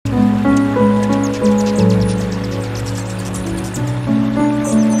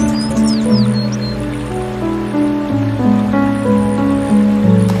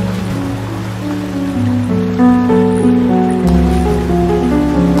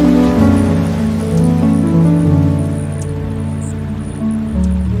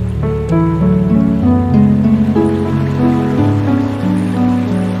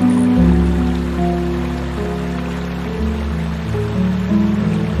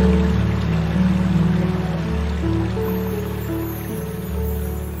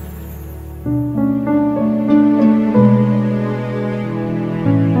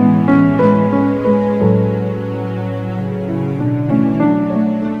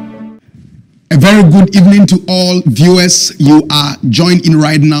very good evening to all viewers. You are joined in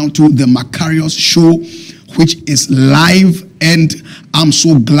right now to the Makarios show, which is live, and I'm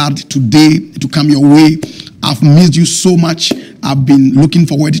so glad today to come your way. I've missed you so much. I've been looking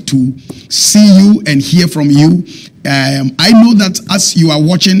forward to see you and hear from you. I know that as you are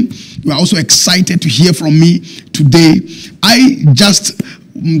watching, you are also excited to hear from me today. I just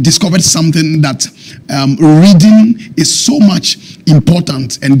discovered something that reading is so much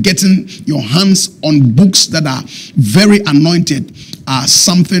important, and getting your hands on books that are very anointed are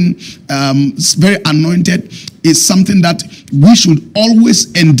something very anointed is something that we should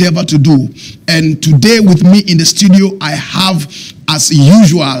always endeavor to do. And today with me in the studio, I have, as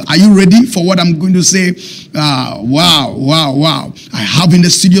usual, are you ready for what I'm going to say? Wow. I have in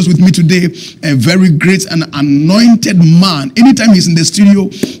the studios with me today a very great and anointed man. Anytime he's in the studio,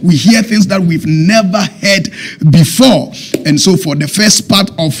 we hear things that we've never heard before. And so for the first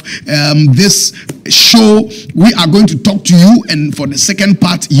part of this show, we are going to talk to you, and for the second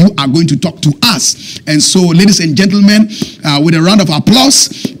part, you are going to talk to us. And so, ladies and gentlemen, with a round of applause,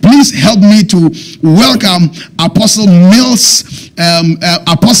 please help me to welcome Apostle Mills-Odoi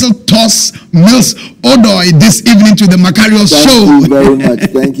this evening to the Makarios show. Thank you very much.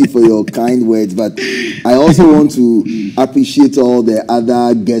 Thank you for your kind words. But I also want to appreciate all the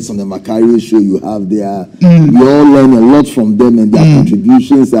other guests on the Makarios show you have there. We all learn a lot from them, and their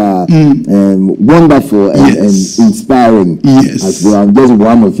contributions are wonderful and inspiring. As well, I'm just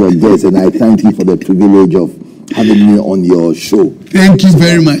one of your guests, and I thank you for the privilege of having me on your show. Thank you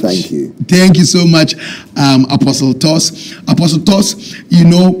very much. Thank you. Thank you so much, Apostle Tos. Apostle Tos, you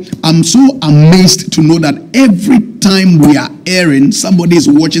know, I'm so amazed to know that every time we are airing, somebody is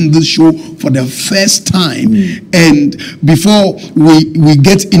watching this show for the first time. And before we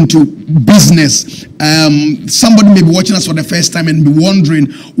get into business, somebody may be watching us for the first time and be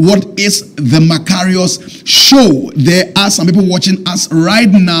wondering, what is the Makarios show? There are some people watching us right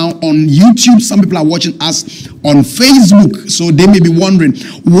now on YouTube. Some people are watching us on Facebook. So they may be wondering,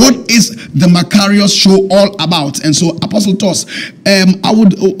 what is the Makarios show all about? And so, Apostle Tos, I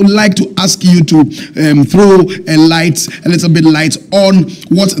would like to ask you to throw a little bit light on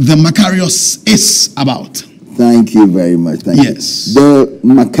what the Makarios is about. Thank you very much. Thank you. The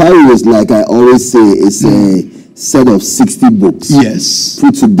Makarios, like I always say, is a set of 60 books.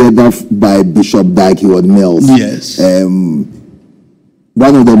 Put together by Bishop Mills.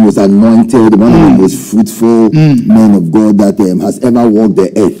 One of them was anointed, one of them was fruitful man of God that has ever walked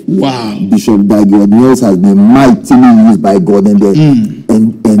the earth. Wow. Bishop Mills has been mightily used by God, and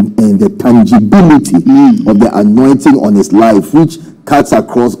the tangibility of the anointing on his life, which cuts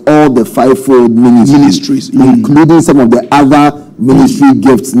across all the fivefold ministries, including some of the other ministry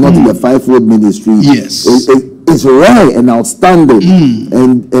gifts, not in the fivefold ministry. It's rare and outstanding,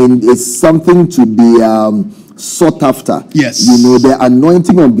 and it's something to be sought after. You know, the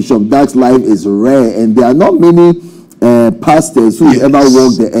anointing on Bishop Dark's life is rare, and there are not many pastors who ever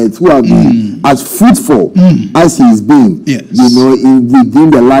walked the earth who have been as fruitful as he's been. You know,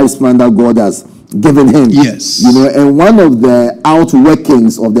 within the lifespan that God has given him. You know, and one of the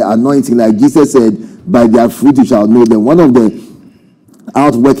outworkings of the anointing, like Jesus said, by their fruit you shall know them. One of the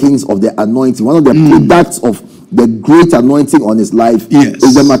outworkings of the anointing, one of the products of the great anointing on his life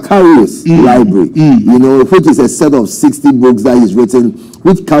is the Makarios library, you know, which is a set of 60 books that he's written,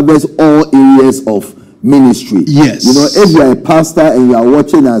 which covers all areas of ministry. You know, if you're a pastor and you are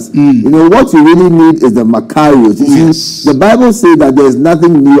watching us, you know, what you really need is the Makarios. You see, the Bible says that there is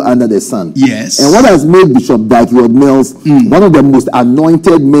nothing new under the sun. And what has made Bishop Mills one of the most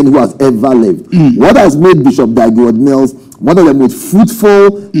anointed men who has ever lived? What has made Bishop Mills one of the most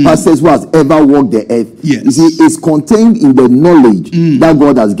fruitful pastors who has ever walked the earth? You see, is contained in the knowledge that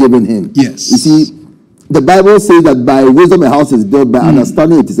God has given him. You see, the Bible says that by wisdom a house is built, by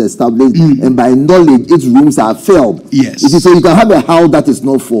understanding it is established, and by knowledge its rooms are filled. You see, so you can have a house that is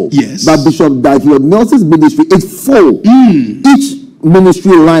not full. But Bishop Mills' ministry is full. Each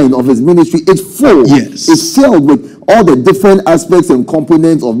ministry line of his ministry is full. It's filled with all the different aspects and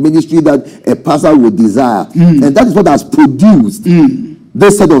components of ministry that a pastor would desire. And that is what has produced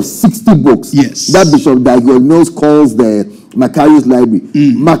this set of 60 books that Bishop Mills calls the Makarios library.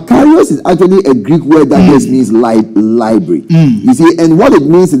 Makarios is actually a Greek word that just means library. You see, and what it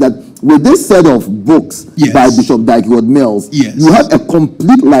means is that with this set of books by Bishop Mills, you have a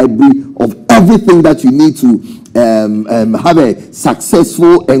complete library of everything that you need to have a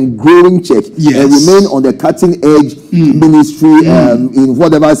successful and growing church, Yes. and remain on the cutting edge ministry in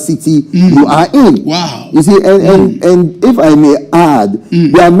whatever city you are in. Wow. You see, and if I may add,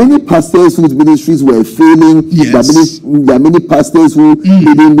 there are many pastors whose ministries were failing. Yes. There are many pastors who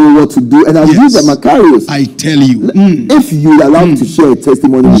didn't know what to do, and I've used the Makarios. I tell you. If you allow me to share a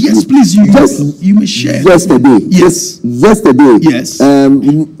testimony with Yes, you, please. You may share. yesterday. Yes. Yesterday. Yes.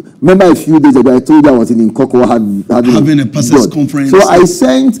 Remember a few days ago, I told you I was in Nkoko having a pastors' conference. So I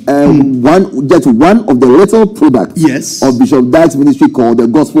sent one of the little products Yes. of Bishop Dyke's ministry called the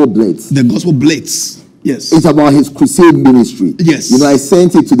Gospel Blitz. The Gospel Blitz. Yes. It's about his crusade ministry. Yes. You know, I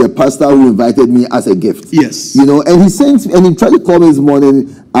sent it to the pastor who invited me as a gift. Yes. You know, and he tried to call me this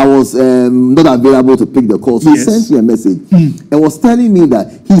morning. I was not available to pick the call. So Yes. he sent me a message and was telling me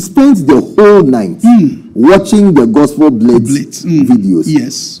that he spent the whole night watching the Gospel Blitz videos.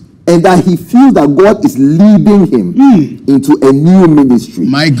 Yes. And that he feels that God is leading him into a new ministry.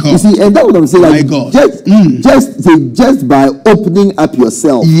 My God. You see, and that's what I'm saying. My Like, God. Just by opening up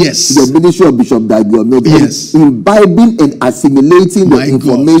yourself Yes. to the ministry of Bishop Dyke, Yes. imbibing and assimilating the My God.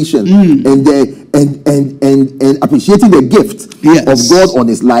 information and appreciating the gift Yes. of God on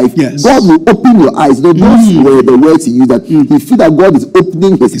his life, Yes. God will open your eyes. Those were the words he used, that he feel that God is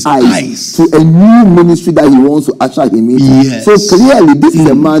opening his eyes to a new ministry that he wants to usher him into. Yes. So clearly, this is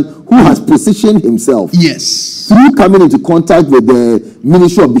a man who has positioned himself Yes. through coming into contact with the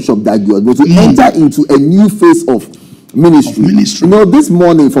ministry of Bishop Dyke, but to enter into a new phase of ministry. You know, this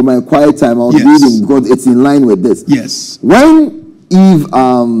morning for my quiet time, I was reading, because it's in line with this. Yes.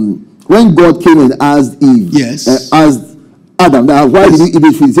 When God came and asked Eve, asked Adam, now why did you eat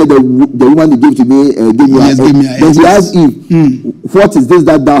this fruit? He said, the woman you gave to me, gave me a egg. Then he asked Eve, what is this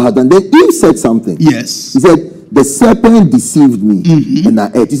that thou hast done? Then Eve said something. Yes. He said, the serpent deceived me and I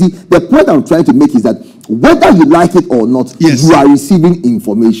ate. You see, the point I'm trying to make is that whether you like it or not, you are receiving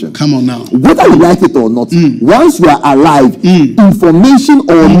information. Come on now. Whether you like it or not, once you are alive, information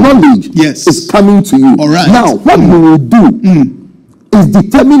or knowledge is coming to you. All right. Now, what you will do is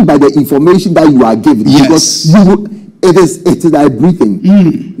determined by the information that you are given. Yes. Because it is like breathing.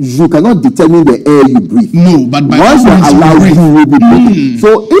 You cannot determine the air you breathe. No, but by once you are allowed, you will be breathing.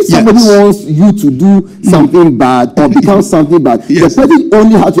 So if somebody wants you to do something bad or become something bad, the person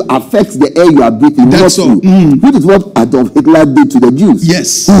only has to affect the air you are breathing. That's all. Which is what Adolf Hitler did to the Jews.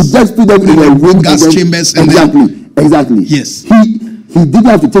 Yes. He just put them in a ring gas chambers. Exactly. Yes. He didn't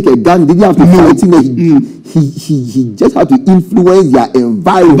have to take a gun. Didn't have to fight him. He just had to influence their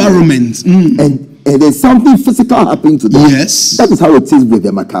environment. And there's something physical happening to them. Yes. That is how it is with the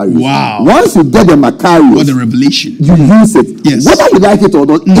Makarios. Wow. Once you get the Makarios, what a revelation. You use it. Yes. Whether you like it or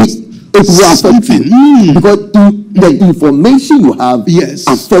not, it will affect you. Because the information you have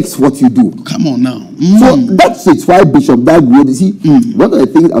affects what you do. Come on now. So that's it. Why Bishop Dyke would, you see, one of the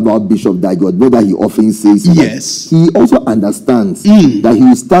things about Bishop Dyke, that he often says, he also understands that he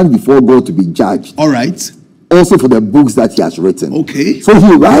will stand before God to be judged. All right. Also for the books that he has written. Okay. So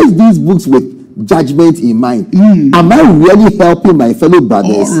he writes these books with judgment in mind. Am I really helping my fellow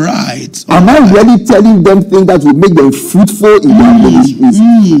brothers? All right. Am I really telling them things that will make them fruitful in their ministries?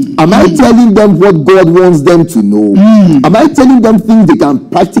 Am I telling them what God wants them to know? Am I telling them things they can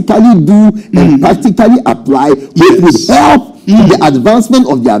practically do and practically apply, which will help the advancement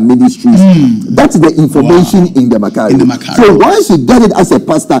of their ministries? That's the information in the Makarios. So once you get it as a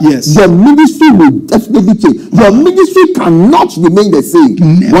pastor, your ministry will definitely change. Your ministry cannot remain the same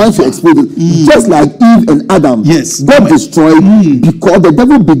once you expose it. Just like Eve and Adam, God destroyed because the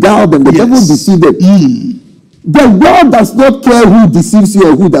devil beguiled them, the devil deceived them. The world does not care who deceives you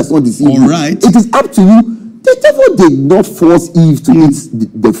or who does not deceive you. It is up to you. The devil did not force Eve to eat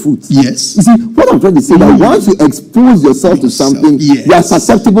the fruit. Yes. You see, what I'm trying to say, that once you expose yourself to something, you are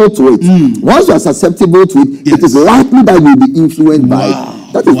susceptible to it. Once you are susceptible to it, it is likely that you will be influenced by it.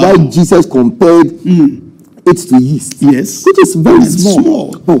 That is why Jesus compared it to yeast. Yes. Which is very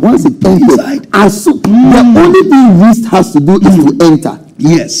small. But once it enters, the only thing yeast has to do is to enter.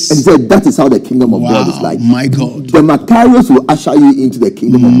 Yes. And he said that is how the kingdom of God is like. My God. The Makarios will usher you into the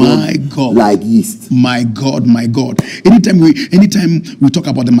kingdom of God like yeast. My God, my God. Anytime we talk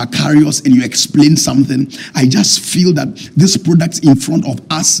about the Makarios and you explain something, I just feel that this product in front of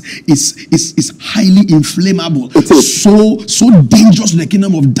us is highly inflammable. It is. So dangerous to the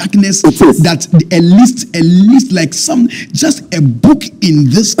kingdom of darkness that at least like just a book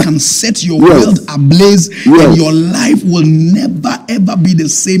in this can set your world ablaze and your life will never ever be the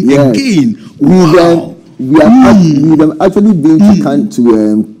same again. We have actually been to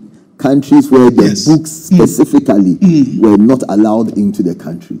countries where the books specifically were not allowed into the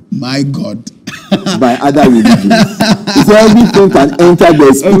country. My God. by other religions. So everything can enter,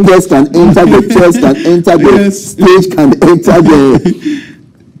 the speakers can enter, the church can enter, the stage can enter, the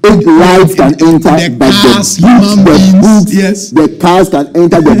lights can enter, the but cars, the cars can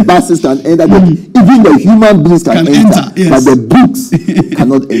enter, the buses can enter, even the human beings can enter, but the books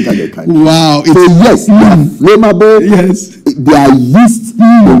cannot enter the country. Wow. So yes, they are flammable. Yes. They are yeast.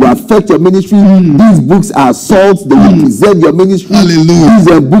 They will affect your ministry. These books are salt. They will preserve your ministry. Hallelujah.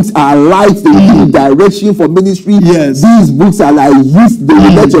 These books are light. They will give you direction for ministry. Yes. These books are like yeast. They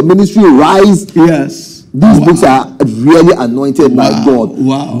will let your ministry rise. Yes. These books are really anointed by God.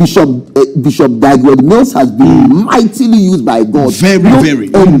 Wow. Bishop Dagwood Mills has been mightily used by God. Very.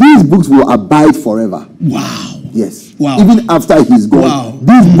 And these books will abide forever. Wow. Yes. Wow. Even after he's gone,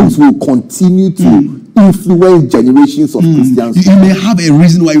 these books will continue to influence generations of Christians. You may have a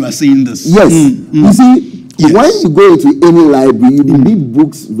reason why you are saying this. Yes. You see, when you go into any library, you need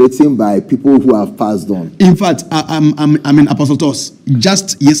books written by people who have passed on. In fact, I'm in Apostle Tos.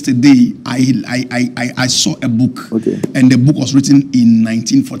 Just yesterday, I saw a book, and the book was written in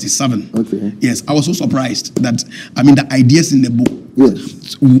 1947. Okay. Yes, I was so surprised that the ideas in the book,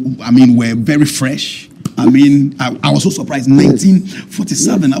 were very fresh. I was so surprised.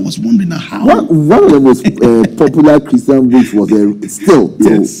 1947. I was wondering how. One of the most popular Christian books was still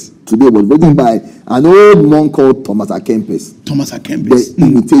today was written by an old monk called Thomas à Kempis. The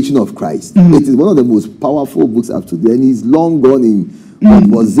Imitation of Christ. It is one of the most powerful books up to date, and he's long gone in what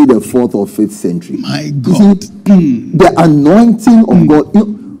was it, the 4th or 5th century. My God. The anointing of God.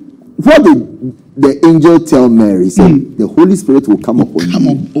 What did the angel tell Mary? He said, the Holy Spirit will come upon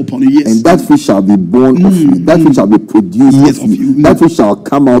you. Yes. And that which shall be born of you, that which shall be produced of you, that which shall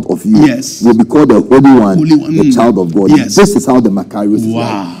come out of you, will be called the Holy One, the child of God. Yes. This is how the Makarios is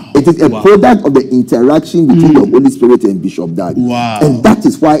like. It is a product of the interaction between the Holy Spirit and Bishop Dag. And that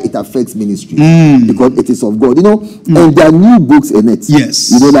is why it affects ministry. Because it is of God. And there are new books in it.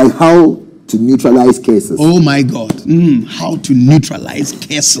 Yes. Like how to neutralize cases. Oh my God. How to neutralize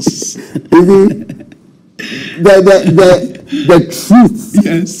cases. The truth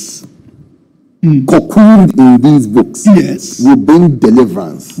cocooned in these books will bring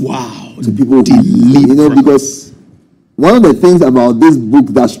deliverance to people who, because one of the things about this book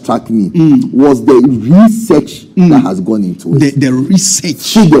that struck me was the research that has gone into it. The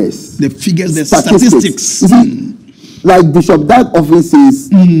research. The figures, the statistics. Like Bishop Dag often says,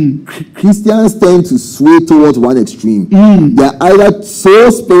 Christians tend to sway towards one extreme. They are either so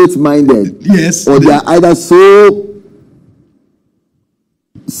spirit-minded, or they are either so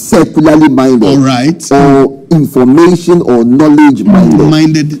secularly minded, or information or knowledge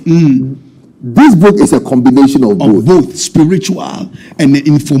minded. This book is a combination of both spiritual and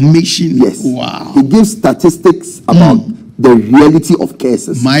information. Yes. Wow. It gives statistics about the reality of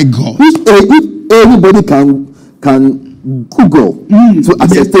cases. My God. If anybody can Google to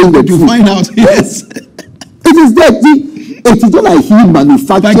ascertain the truth. To find out. Yes. It is there. It is not like he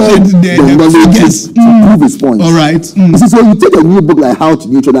manufactured the knowledge to prove his point. All right. So you take a new book like How to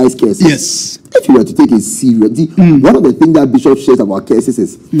Neutralize Cases. Yes. If you were to take it seriously, one of the things that Bishop shares about cases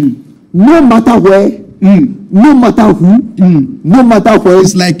is no matter where, no matter who, no matter where,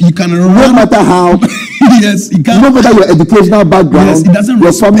 it's like you can run, no matter how. Yes, you can. No matter your educational background, it doesn't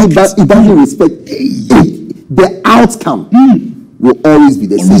respect. It doesn't respect. The outcome will always be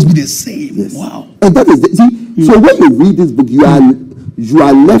the same. Always be the same. Yes. Wow. And that is so when you read this book, you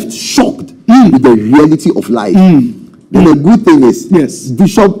are left shocked with the reality of life. And the good thing is,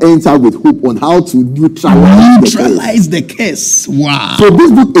 Bishop ends up with hope on how to neutralize the case. Wow. So this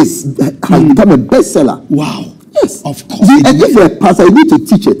book has become a bestseller. Wow. Yes. Of course. And if you're a pastor, you need to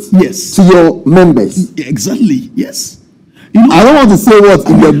teach it to your members. Exactly. Yes. I don't want to say what's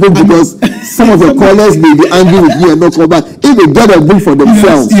in the book because some of the callers may be angry with me and not come back. If they get a book for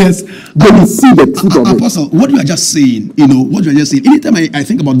themselves, they will see the truth of it. Apostle, what you are just saying, anytime I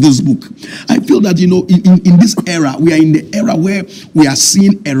think about this book, I feel that, in this era, we are in the era where we are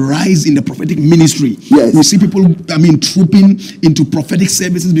seeing a rise in the prophetic ministry. Yes. We see people, trooping into prophetic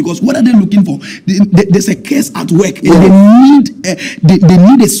services because what are they looking for? There's a case at work and they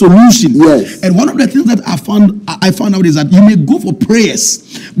need a solution. Yes. And one of the things that I found out is that you may go for prayers,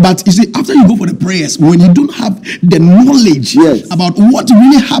 but you see, after you go for the prayers, when you don't have the knowledge about what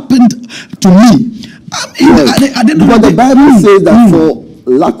really happened to me, but the Bible says that for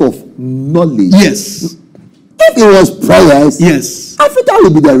lack of knowledge, if it was prayers, Africa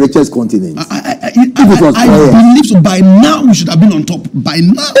would be the richest continent. I believe so. By now, we should have been on top. By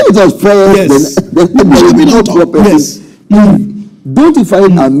now, if it was prayers, then there would be no problem. Don't you find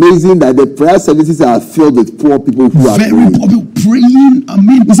it amazing that the prayer services are filled with poor people who are very praying. I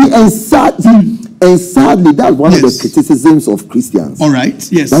mean, you see, and sadly, that's one of the criticisms of Christians. All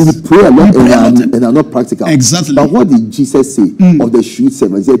right. Yes. That we pray a lot and are not practical. Exactly. But what did Jesus say of the shrewd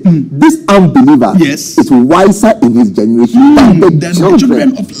servant? He said, this unbeliever is wiser in his generation than the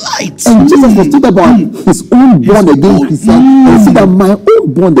children of light. And Jesus was talking about his own born again Christians and said that my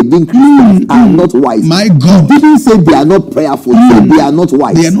own born again Christians are not wise. My God. He didn't say they are not prayerful. He said they are not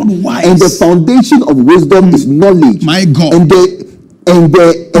wise. They are not wise. And the foundation of wisdom is knowledge. My God. And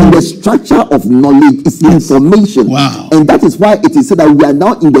the structure of knowledge is information. Wow. And that is why it is said that we are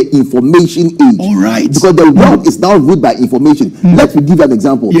now in the information age. All right. Because the world is now ruled by information. Let me give you an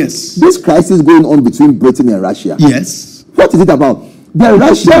example. Yes. This crisis going on between Britain and Russia. Yes. What is it about? The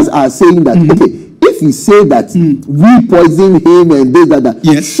Russians are saying that, okay, if you say that we poison him and this, that,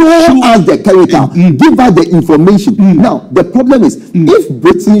 show us the character, give us the information. Now, the problem is, if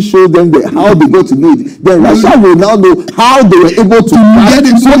Britain showed them how they got to know it, then Russia will now know how they were able to get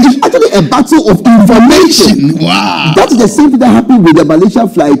it. So it's actually a battle of information. Wow. That is the same thing that happened with the Malaysia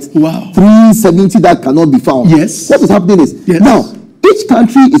flight 370 that cannot be found. Yes. What is happening is, now, each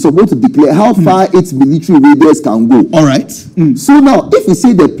country is supposed to declare how far its military raiders can go. All right. So now, if you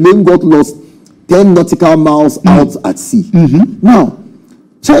say the plane got lost 10 nautical miles out at sea. Now,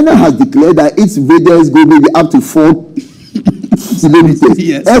 China has declared that its raiders go maybe up to 4 kilometers.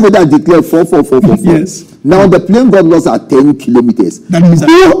 Yes. Everybody declared 4. Yes. Now the plane got lost at 10 kilometers. That means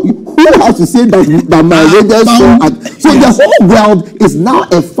who has to say that my raiders saw at? So the whole world is now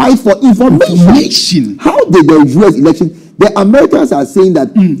a fight for information. How did the US election? The Americans are saying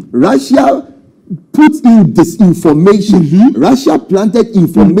that Russia put in disinformation. Russia planted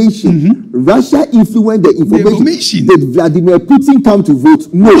information. Russia influenced the information. Did Vladimir Putin come to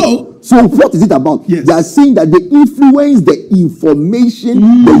vote? No. So what is it about? They are saying that they influenced the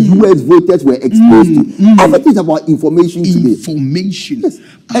information the US voters were exposed to. Everything is about information today. Information. Yes.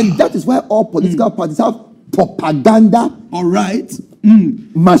 And that is why all political parties have propaganda. All right.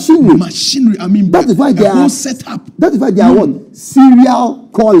 Machinery. I mean, that is why they are set up. That is why they are what? Serial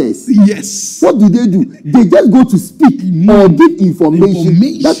callers. Yes. What do? They just go to speak or give information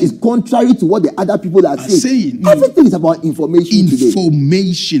that is contrary to what the other people are saying. Everything is about information today.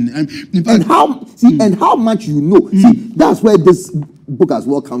 And how much you know. See, that's where this book as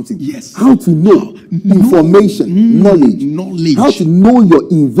well comes in. Yes. How to know information, knowledge. How to know your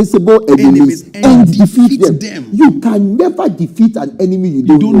invisible enemies and defeat them. You can never defeat an enemy you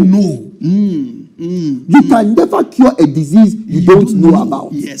don't know. You can never cure a disease you don't know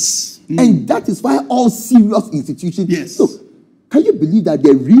about. Yes. And that is why all serious institutions. Yes. So, can you believe that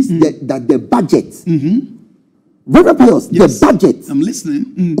there is that the budget, Reverend Pius, the budget I'm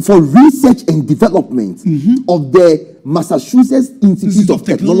listening. For research and development of the Massachusetts Institute of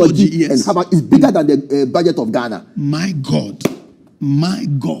Technology and Harvard is bigger than the budget of Ghana. My God.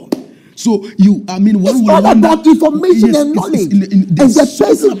 So it's all about information and knowledge. And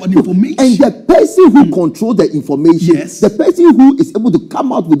the person who controls the information, the person who is able to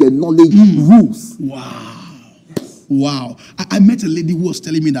come out with the knowledge rules. Wow. I met a lady who was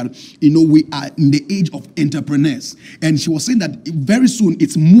telling me that, we are in the age of entrepreneurs. And she was saying that very soon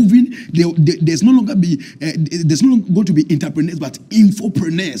it's moving. There's no longer going to be entrepreneurs, but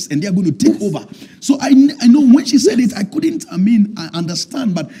infopreneurs. And they are going to take over. So I know when she said it, I couldn't, I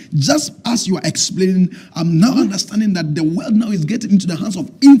understand. But just as you are explaining, I'm now understanding that the world now is getting into the hands of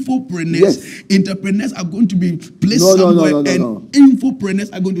infopreneurs. Entrepreneurs are going to be placed somewhere. And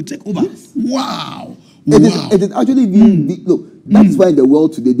infopreneurs are going to take over. Wow. It is actually look, that's why in the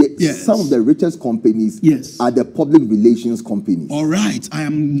world today, some of the richest companies are the public relations companies. All right, I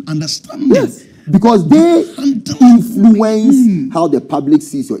am understanding. Yes, because they influence how the public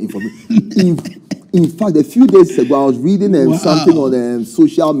sees your information. In fact, a few days ago, I was reading something on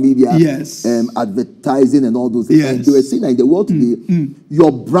social media, advertising and all those things. And they were saying that in the world today,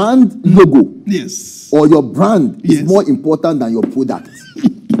 your brand logo or your brand is more important than your product.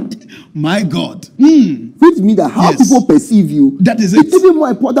 My God. Which means that how people perceive you, that is it's even more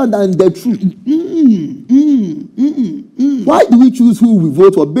important than the truth. Why do we choose who we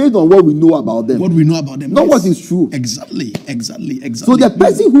vote for based on what we know about them? Not what is true. Exactly. So the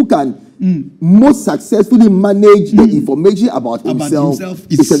person who can most successfully manage the information about himself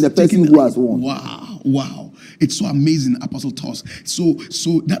is the person who has won. Wow. It's so amazing, Apostle Toss. So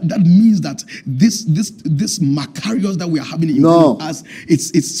that means that this Makarios that we are having in front of us,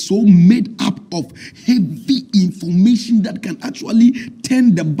 it's so made up of heavy information that can actually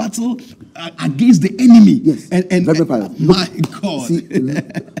turn the battle against the enemy. Yes. And my God. See,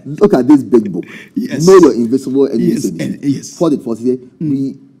 look at this big book. Yes. Know your invisible enemies. Yes. For it,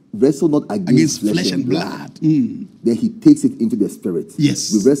 wrestle not against flesh and blood. Then he takes it into the spirit.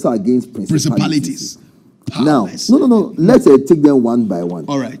 Yes. We wrestle against principalities. Now, Powers. no. Let's take them one by one.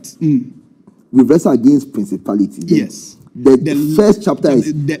 All right. We wrestle against principalities. Yes. The first chapter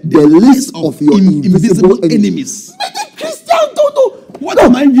is the list of your invisible enemies. Many Christians don't know. What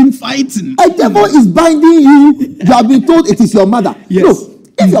am I even fighting? A devil is binding you. You have been told it is your mother. Yes. No.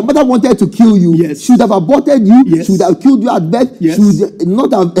 If your mother wanted to kill you, yes, she would have aborted you, yes, she would have killed you at birth, yes, she would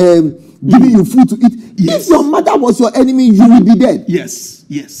not have given you food to eat. Yes. If your mother was your enemy, you would be dead. Yes,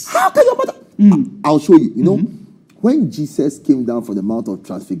 yes. How can your mother? I'll show you. You know, when Jesus came down from the Mount of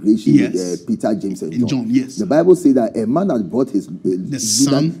Transfiguration with Peter, James, and John, yes, the Bible says that a man had brought his the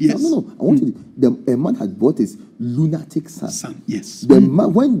son. Yes. No. I want you to. A man had brought his lunatic son. Yes. The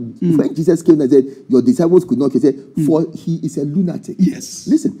man, when Jesus came and said, "Your disciples could not," he said, "For he is a lunatic." Yes.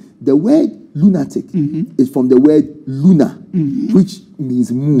 Listen, the word lunatic is from the word luna, which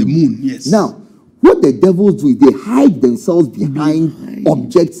means moon. The moon. Yes. Now, what the devils do is they hide themselves behind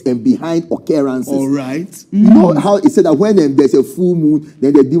objects and behind occurrences. All right. You know how it said that when there's a full moon,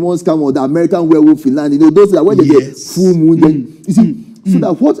 then the demons come, or the American werewolf in land. You know, those that when there's a full moon, then you see, so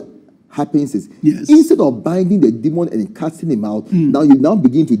that what happens is instead of binding the demon and casting him out, now you now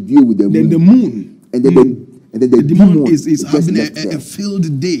begin to deal with the moon. Then the moon. And then the demon is having a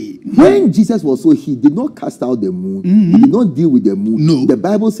filled day. When Jesus was he did not cast out the moon. He did not deal with the moon. No. The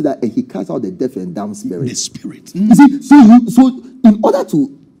Bible said that he cast out the deaf and dumb spirit. The spirit. You see, so in order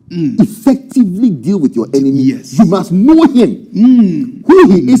to effectively deal with your enemy, you must know him, who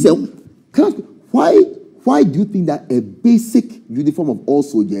he is. Why do you think that a basic uniform of all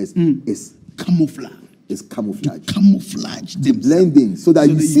soldiers is camouflage? Is camouflage. Camouflage. Blending so that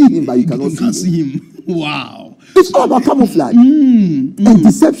you see him, but you cannot see him. Wow. It's all about camouflage and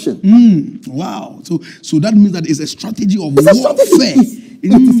deception. Wow. So that means that it's a strategy of warfare.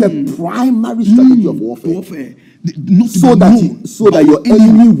 It is a primary strategy of warfare. Not so that your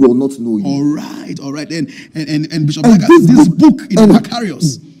enemy will not know you. All right. And Bishop Daga, this book in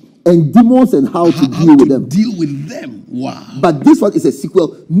Makarios. And demons and how to deal with them. Wow. But this one is a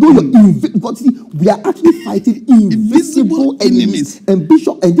sequel. Know your we are actually fighting invisible enemies. And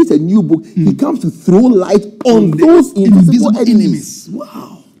Bishop, and this is a new book. He comes to throw light on those invisible enemies.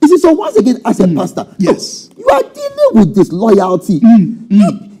 Wow. You see, so once again, as a pastor, yes, you are dealing with disloyalty.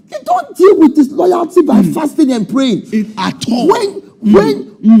 You don't deal with disloyalty by fasting and praying. At all.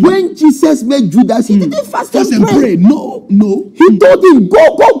 When Jesus met Judas, he didn't fast and pray. No. He told him,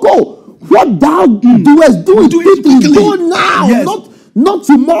 go. What thou doest, do it quickly. Go now. Yes. Not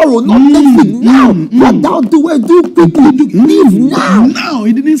tomorrow, not next week. Now. What thou doest, do quickly. Leave now. Now.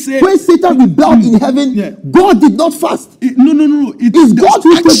 He didn't say. When Satan rebelled in heaven, God did not fast. No. It's God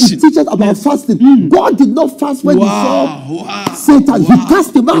who told the teachers about fasting. God did not fast when he saw Satan. He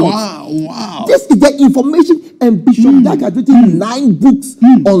cast him out. Wow. This is the information. And Bishop Dak had written 9 books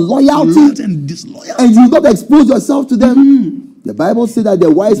on loyalty and disloyalty. And you will not expose yourself to them. The Bible says that the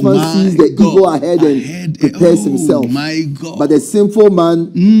wise man sees the evil ahead and prepares himself. My God. But the sinful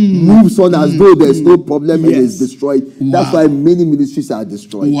man moves on as though there's no problem and is destroyed. That's why many ministries are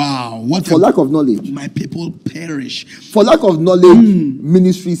destroyed. Wow. For lack of knowledge. My people perish. For lack of knowledge,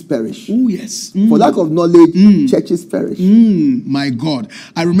 ministries perish. Oh, yes. For lack of knowledge, churches perish. My God.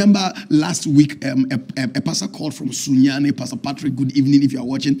 I remember last week, a pastor called from Sunyani, Pastor Patrick, good evening if you are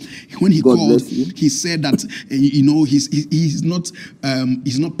watching. When he called, he said that, he's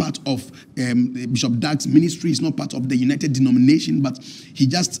not part of Bishop Dag's ministry. He's not part of the United Denomination, but he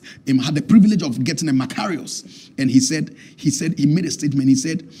just had the privilege of getting a Makarios. And he made a statement. He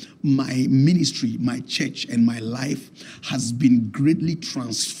said, my ministry, my church, and my life has been greatly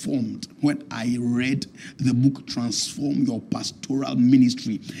transformed when I read the book Transform Your Pastoral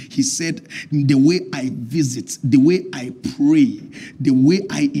Ministry. He said, the way I visit, the way I pray, the way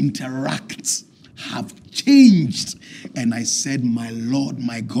I interact have changed. And I said, my Lord,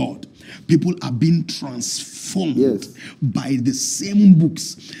 my God, people are being transformed by the same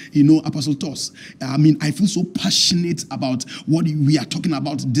books. Apostle Tos, I feel so passionate about what we are talking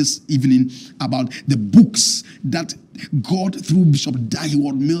about this evening, about the books that God, through Bishop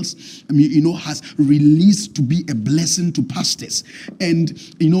Dahiward Mills, has released to be a blessing to pastors. And,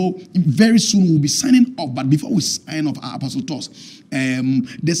 very soon we'll be signing off. But before we sign off, Apostle Tos,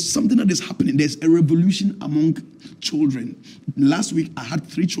 there's something that is happening. There's a revolution among children. Last week, I had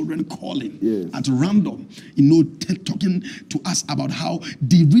 3 children calling at random, talking to us about how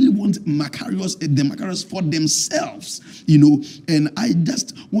they really want the Makarios for themselves, And I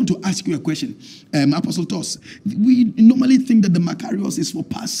just want to ask you a question. Apostle Tos, we you normally think that the Makarios is for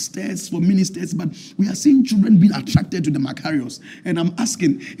pastors, for ministers, but we are seeing children being attracted to the Makarios. And I'm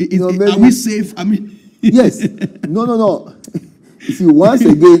asking, are we safe? I mean, yes. No. You see, once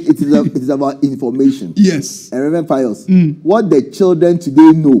again, it is about information. Yes. And Reverend Pius, what the children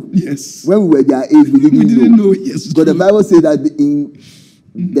today know. Yes. When we were their age, we didn't know. Yes. Because the Bible says that in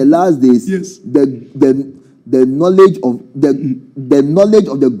the last days, yes, the knowledge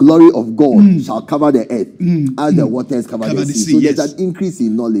of the glory of God shall cover the earth as the waters cover the sea. So yes, there's an increase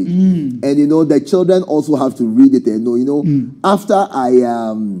in knowledge. And the children also have to read it and know. After I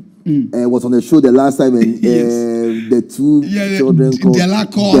was on the show the last time, and the two children called Della,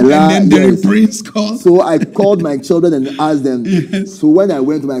 and then the prince called. So I called my children and asked them. Yes. So when I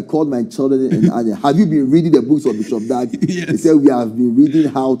went home, I called my children and asked them, have you been reading the books of Bishop Dag? Yes. They said, we have been reading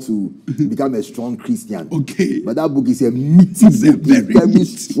how to become a strong Christian. Okay. But that book is a meaty book. It's very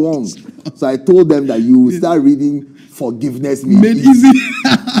strong. So I told them that you will start reading Forgiveness Made Easy.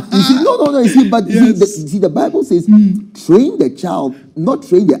 You see, no. You see, but the Bible says, train the child, not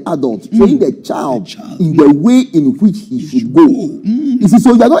train the adult, train the child in the way in which he should go. You see,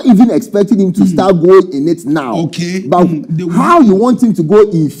 so you're not even expecting him to start going in it now. Okay. But how you want him to go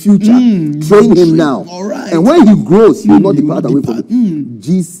in future, train him now. All right. And when he grows, he will not depart away from it.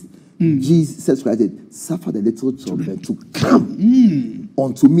 Jesus Christ said, suffer the little children to come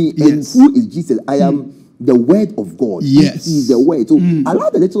unto me. Yes. And who is Jesus? I am the word of God. Yes. He is the word. So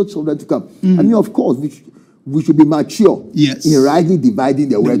allow the little children to come. I mean, of course, we should be mature in rightly dividing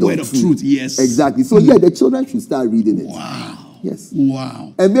the word of truth. Yes. Exactly. So the children should start reading it. Wow. Yes.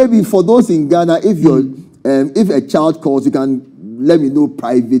 Wow. And maybe for those in Ghana, if a child calls, you can let me know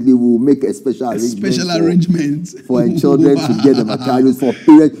privately. We'll make a special arrangement for children to get the Makarios, for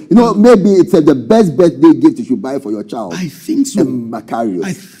parents. Maybe it's the best birthday gift you should buy for your child. I think so. Makarios.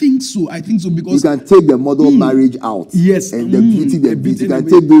 I think so because you can take the model marriage out. Yes. And the beauty, the beast. You can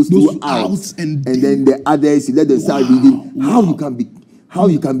take those two out. And then the others, you let them start reading how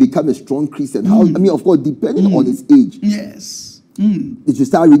you can become a strong Christian. How of course, depending on his age. Yes. If you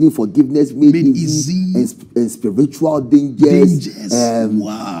start reading Forgiveness Made Easy and Spiritual Dangers,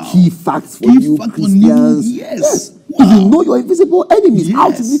 key facts for you Christians. Yes. Wow. If you know your invisible enemies,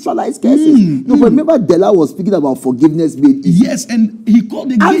 how to neutralize curses. But remember, Della was speaking about Forgiveness Made Easy. Yes, and he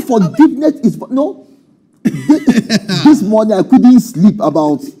called again. And forgiveness is this morning I couldn't sleep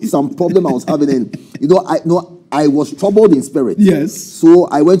about some problem I was having, and I was troubled in spirit. Yes. So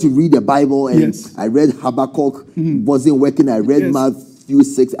I went to read the Bible, and I read Habakkuk, wasn't working. I read Matthew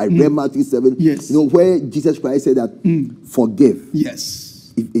 6, I read Matthew 7. Yes. Where Jesus Christ said that, forgive.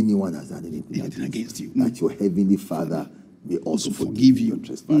 Yes. If anyone has done anything against you. that your heavenly Father may also forgive you your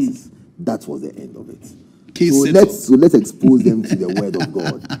trespasses. That was the end of it. So let's expose them to the word of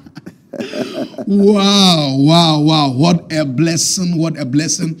God. Wow. What a blessing.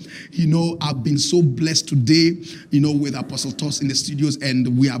 I've been so blessed today, with Apostle Toss in the studios,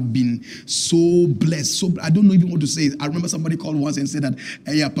 and we have been so blessed. So I don't know even what to say. I remember somebody called once and said that,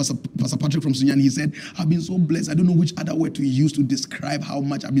 Pastor Patrick from Sunyani, he said, I've been so blessed. I don't know which other word to use to describe how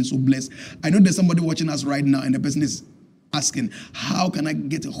much I've been so blessed. I know there's somebody watching us right now, and the person is asking, how can I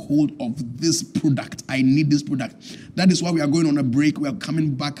get a hold of this product? I need this product. That is why we are going on a break. We are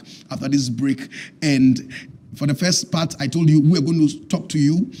coming back after this break. And for the first part, I told you we are going to talk to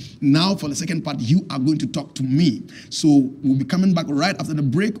you. Now, for the second part, you are going to talk to me. So we'll be coming back right after the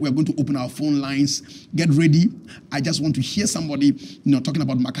break. We are going to open our phone lines. Get ready. I just want to hear somebody, talking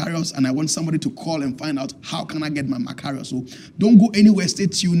about Makarios, and I want somebody to call and find out how can I get my Makarios. So don't go anywhere. Stay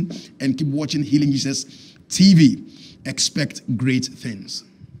tuned and keep watching Healing Jesus TV. Expect great things.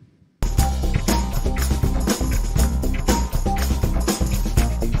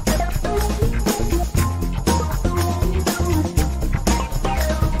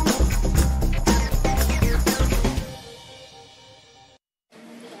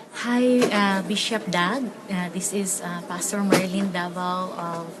 Hi, Bishop Dag. This is Pastor Marlene Davao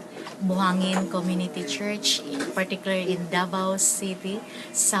of Buhangin Community Church, particularly in Davao City,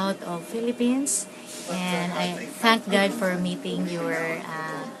 south of Philippines. And I thank God for meeting your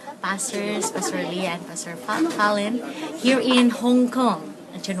pastors, Pastor Leah and Pastor Fallon, here in Hong Kong,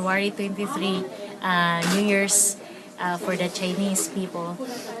 January 23, New Year's for the Chinese people.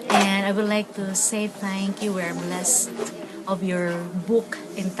 And I would like to say thank you. We're blessed of your book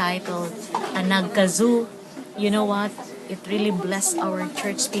entitled Nagkazu. You know what? It really blessed our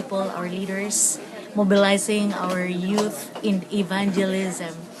church people, our leaders, mobilizing our youth in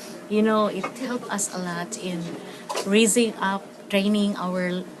evangelism. It helped us a lot in raising up, training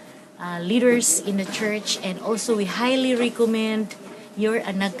our leaders in the church, and also we highly recommend your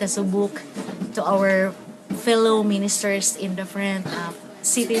Nagkazu book to our fellow ministers in different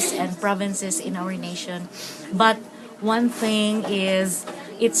cities and provinces in our nation. But one thing is,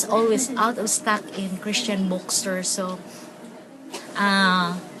 it's always out of stock in Christian bookstores. So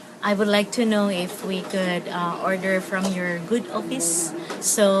I would like to know if we could order from your good office,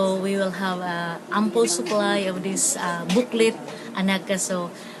 so we will have ample supply of this booklet, Anagka. So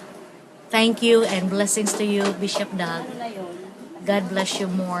thank you and blessings to you, Bishop Doug. God bless you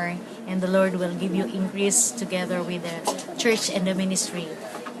more, and the Lord will give you increase together with the church and the ministry.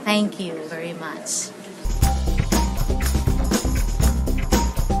 Thank you very much.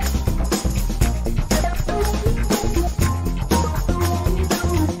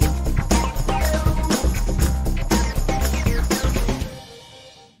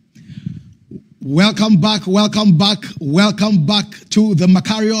 Welcome back to the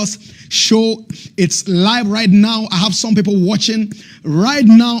Makarios show. It's live right now. I have some people watching right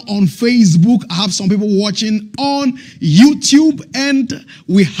now on Facebook. I have some people watching on YouTube, and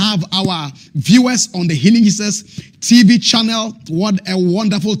we have our viewers on the Healing Jesus TV channel. What a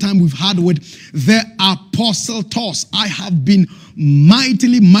wonderful time we've had with the Apostle Toss. I have been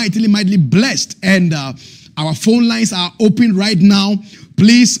mightily blessed, and our phone lines are open right now.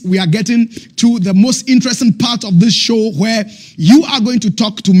 Please, we are getting to the most interesting part of this show, where you are going to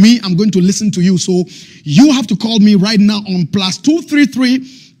talk to me. I'm going to listen to you. So you have to call me right now on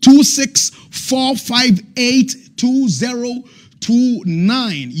 +233 26458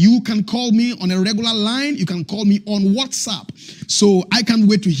 2029. You can call me on a regular line. You can call me on WhatsApp. So I can't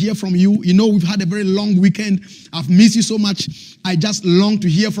wait to hear from you. You know, we've had a very long weekend. I've missed you so much. I just long to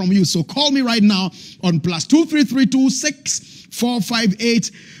hear from you. So call me right now on +233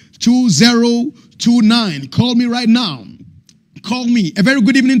 26458 2029. Call me right now. Call me. A very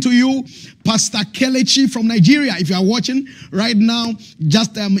good evening to you, Pastor Kelechi from Nigeria. If you are watching right now,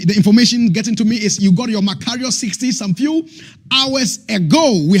 just the information getting to me is you got your Makarios 60 some few hours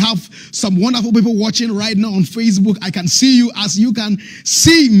ago. We have some wonderful people watching right now on Facebook. I can see you as you can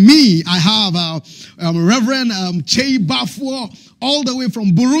see me. I have Reverend Che Bafo all the way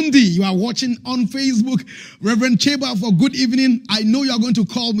from Burundi. You are watching on Facebook. Reverend Che Bafo, good evening. I know you are going to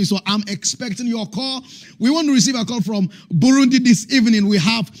call me, so I'm expecting your call. We want to receive a call from Burundi this evening. We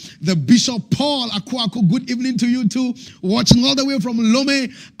have the Bishop Paul Akwako. Good evening to you too. Watching all the way from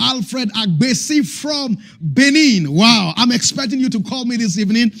Lome, Alfred Agbesi from Benin. Wow, I'm expecting you to call me this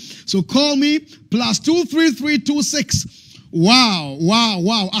evening. So call me +23326. Wow.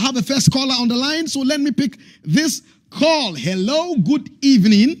 I have the first caller on the line, so let me pick this call. Hello, good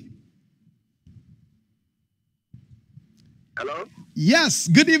evening. Hello? Yes,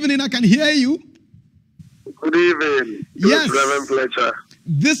 good evening. I can hear you. Good evening. Yes. Reverend Fletcher.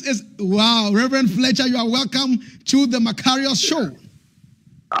 This is, wow, Reverend Fletcher, you are welcome to the Makarios show.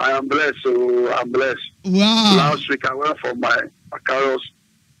 I am blessed, so I'm blessed. Wow. Last week I went for my Makarios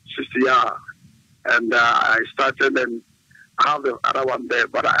 60-hour, and I started, and I have the other one there,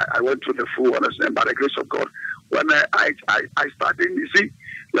 but I went to the full one, and by the grace of God, when I started, you see,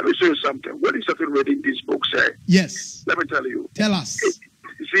 let me show you something. When you started reading this book, yes, let me tell you. Tell us. You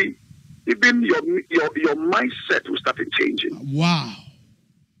see, even your mindset will start changing. Wow.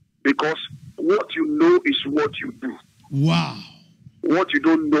 Because what you know is what you do. Wow. What you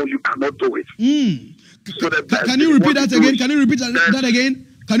don't know, you cannot do it. So can you repeat that again? Can you repeat that again?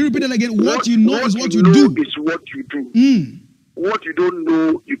 Can you repeat that again? What you know is what you do. Is what you do. What you don't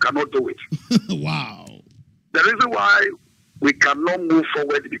know, you cannot do it. Wow. The reason why we cannot move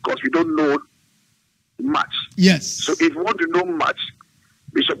forward because we don't know much. Yes. So if you want to know much,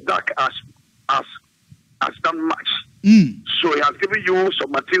 Bishop Dark has done much. So he has given you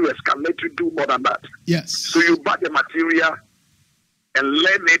some materials can let you do more than that. Yes. So you buy the material and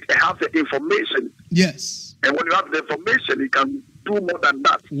learn it and have the information. Yes. And when you have the information, you can do more than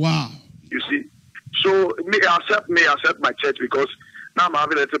that. Wow. You see. So accept my church, because now I'm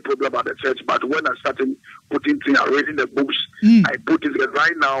having a little problem about the church. But when I started putting things, reading the books, I put it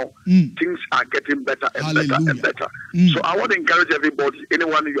right now, things are getting better and better and better. So I want to encourage everybody,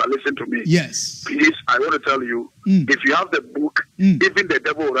 anyone you are listening to me. Yes. Please, I want to tell you, if you have the book, even the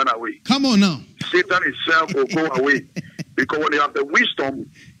devil will run away. Come on now. Satan himself will go away. Because when you have the wisdom,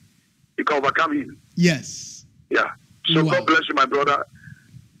 you can overcome him. Yes. Yeah. So wow. God bless you, my brother.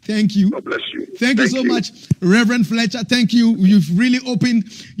 Thank you. God bless you. Thank you so much, Reverend Fletcher. Thank you. You've really opened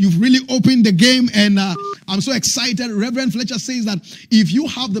the game, and I'm so excited. Reverend Fletcher says that if you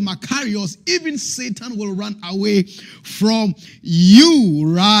have the Makarios, even Satan will run away from you.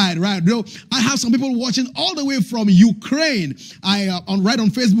 Right. No, I have some people watching all the way from Ukraine. Right on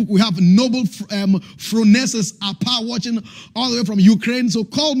Facebook, we have Noble Fronesis Apa watching all the way from Ukraine. So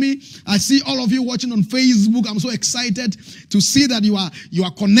call me. I see all of you watching on Facebook. I'm so excited to see that you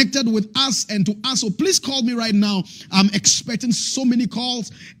are connected with us and to us. So please call me right now. I'm expecting so many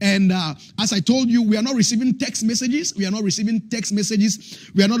calls. And as I told you, we are not receiving text messages. We are not receiving text messages.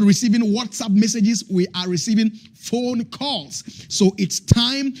 We are not receiving WhatsApp messages. We are receiving phone calls. So it's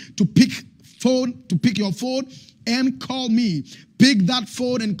time to pick your phone and call me. Pick that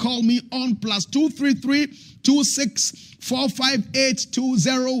phone and call me on +233 26 458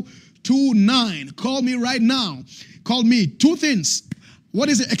 2029. Call me right now. Call me. Two things. What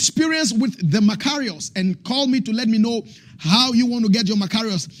is the experience with the Makarios? And call me to let me know how you want to get your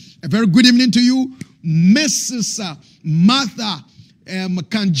Makarios. A very good evening to you, Mrs. Martha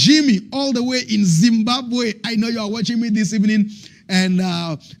Kanjimi, all the way in Zimbabwe. I know you are watching me this evening. And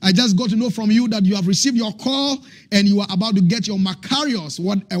I just got to know from you that you have received your call and you are about to get your Makarios.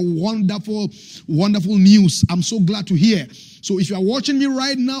 What a wonderful, wonderful news. I'm so glad to hear. So if you are watching me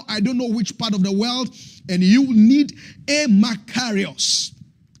right now, I don't know which part of the world, and you need a Makarios.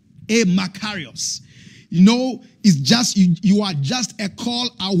 A Makarios. You know, it's just you are just a call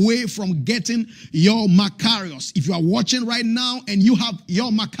away from getting your Makarios. If you are watching right now and you have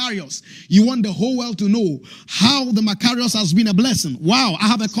your Makarios, you want the whole world to know how the Makarios has been a blessing. Wow, I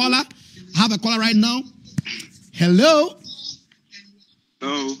have a caller. I have a caller right now. Hello.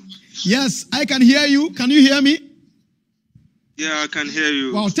 Hello. Yes, I can hear you. Can you hear me? Yeah, I can hear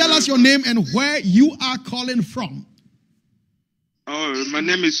you. Well, tell us your name and where you are calling from. Oh, my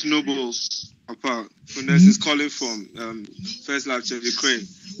name is Noble. Funes is calling from First Love Church, Ukraine.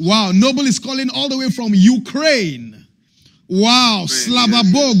 Wow, Noble is calling all the way from Ukraine. Wow,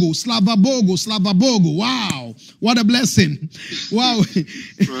 Slavabogu. Wow, what a blessing. Wow.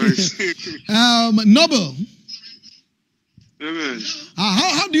 Noble. Amen.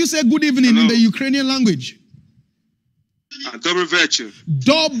 How do you say good evening in the Ukrainian language? Dobry вечер.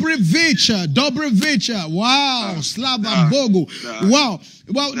 Dobry вечер. Wow, Slava Bogu. Wow.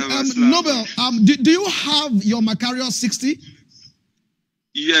 Well, Nobel, do you have your Makarios 60?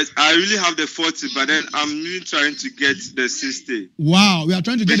 Yes, I really have the 40, but then I'm really trying to get the 60. Wow, we are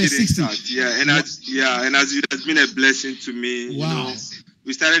trying to get a 60. And as it has been a blessing to me. Wow. You know,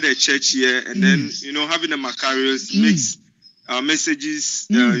 we started a church here, and then having the Makarios makes our messages,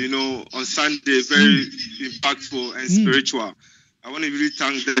 on Sunday very impactful and spiritual. I want to really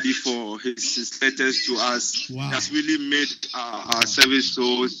thank Daddy for his letters to us. Wow. It has really made our service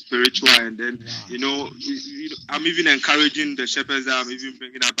so spiritual. And then, I'm even encouraging the shepherds that I'm even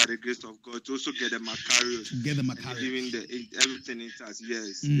bringing up by the grace of God to also get the Makarios. Giving everything in us.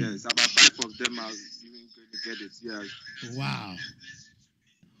 Yes. About 5 of them are even going to get it. Yes. Wow.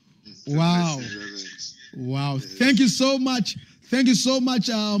 Wow. Thank you so much. Thank you so much,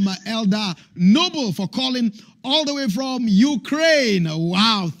 Elder Noble, for calling all the way from Ukraine.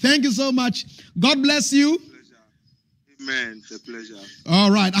 Wow. Thank you so much. God bless you. Amen. It's a pleasure.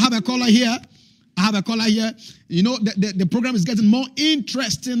 All right. I have a caller here. You know, the program is getting more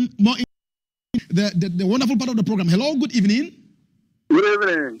interesting. The wonderful part of the program. Hello. Good evening. Good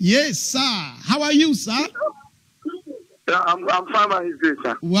evening. Yes, sir. How are you, sir? Yeah, I'm fine by His grace,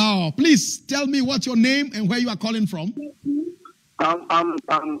 sir. Wow. Please tell me what's your name and where you are calling from. I'm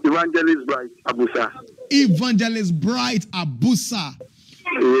Evangelist Bright Abusa. Evangelist Bright Abusa.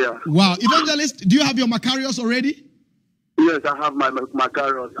 Yeah. Wow. Evangelist, do you have your Makarios already? Yes, I have my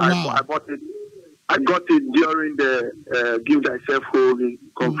Makarios. Wow. I bought it. I got it during the Give Thyself Holy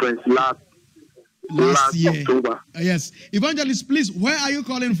conference last year. October. Yes. Evangelist, please, where are you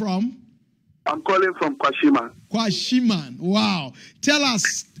calling from? I'm calling from Kwashiman. Kwashiman. Wow. Tell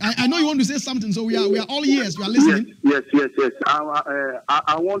us. I know you want to say something, so we are all ears. We are listening. Yes. I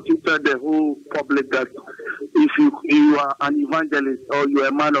want to tell the whole public that if you are an evangelist or you are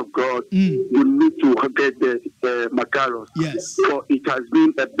a man of God, you need to get the Makarios. Yes. So it has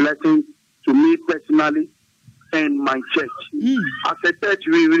been a blessing to me personally and my church. As a church,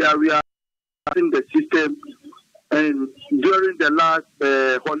 we are in the system, and during the last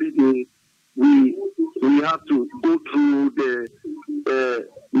holiday, we have to go through the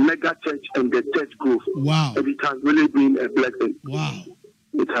mega church and the church group. Wow. And it has really been a blessing. Wow.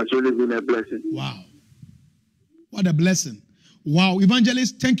 It has really been a blessing. Wow. What a blessing. Wow,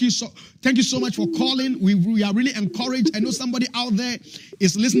 Evangelist, thank you so much for calling. We are really encouraged. I know somebody out there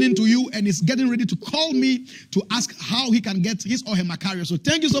is listening to you and is getting ready to call me to ask how he can get his or her Makarios. So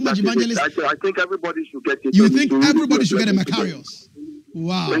thank you so much, Evangelist. I think everybody should get it. You think everybody should get a Makarios?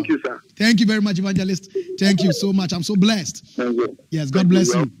 Wow. Thank you, sir. Thank you very much, Evangelist. Thank you so much. I'm so blessed. Thank you. Yes, God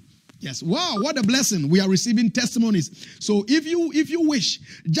bless you. Yes. Wow, what a blessing. We are receiving testimonies. So if you wish,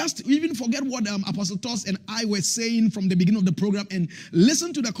 just even forget what Apostle Toss and I were saying from the beginning of the program and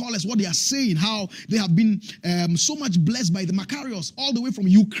listen to the callers, what they are saying, how they have been so much blessed by the Makarios, all the way from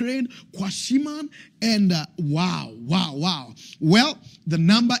Ukraine, Kwashiman, and wow. Well, the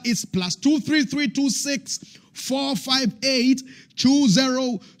number is +23326 458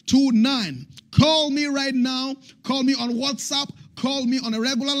 2029. Call me right now. Call me on WhatsApp. Call me on a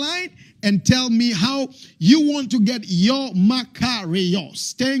regular line and tell me how you want to get your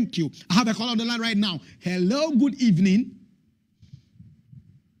Makarios. Thank you. I have a call on the line right now. Hello, good evening.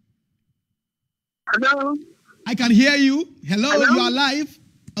 Hello. I can hear you. Hello. Hello? You are live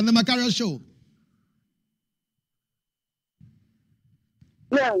on the Makarios show.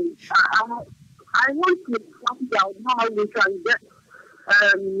 Yes, I want to find out how we can get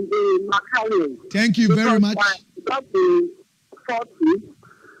the Makarios. Thank you very much. I got the 40.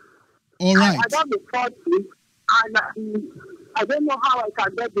 All right. I got the 40, and I don't know how I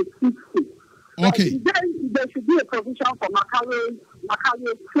can get the 60. Okay. There should be a provision for Makarios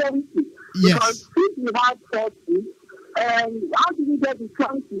 20. Yes. Because if you have 40, how do you get the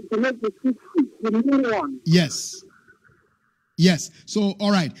 20 to make the 60, the new one? Yes. Yes. So,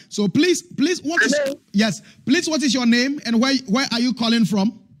 all right. So, please, what is? Hello? Yes. Please, what is your name and where are you calling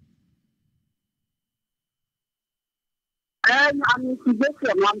from? I'm I'm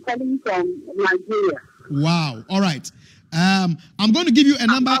calling from Nigeria. Wow. All right. I'm going to give you a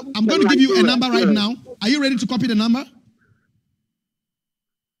number. I'm going to give you a number right now. Are you ready to copy the number?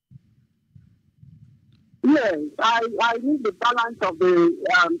 Yes, I need the balance of the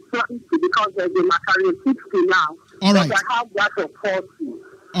 20 because there's a Makarios 60 now. All right. But I have that of 40.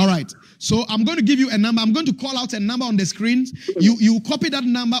 All right. So I'm going to give you a number. I'm going to call out a number on the screen. You copy that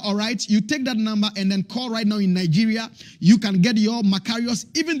number, all right? You take that number and then call right now in Nigeria. You can get your Makarios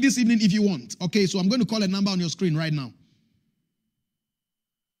even this evening if you want. Okay, so I'm going to call a number on your screen right now.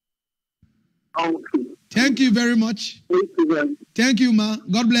 Okay. Thank you very much. Thank you, then. Thank you, ma.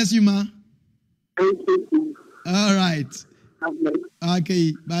 God bless you, ma. Thank you. All right.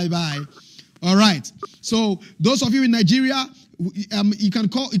 Okay, bye-bye. All right. So those of you in Nigeria, you can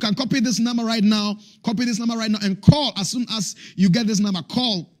copy this number right now. Copy this number right now and call as soon as you get this number.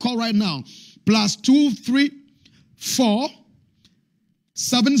 Call right now. +234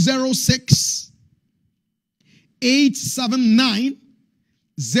 706 879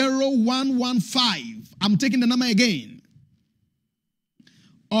 0115. I'm taking the number again.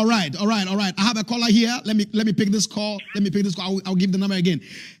 All right. I have a caller here. Let me pick this call. I'll give the number again.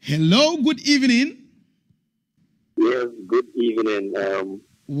 Hello, good evening. Yes, good evening.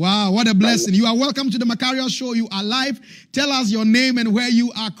 Wow, what a blessing. You are welcome to the Makarios show. You are live. Tell us your name and where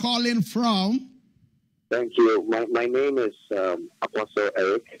you are calling from. Thank you. My name is Apostle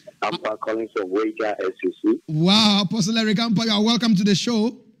Eric. I'm calling from Wager SEC. Wow, Apostle Eric Ampa, you are welcome to the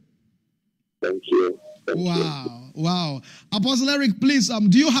show. Thank you. Wow. Apostle Eric, please,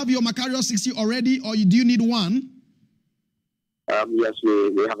 do you have your Makarios 60 already or do you need one? Yes,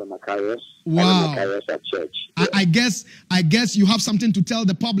 we have a Makarios. Wow. And a Makarios at church. I guess you have something to tell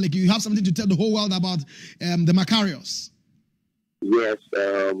the public. You have something to tell the whole world about the Makarios. Yes,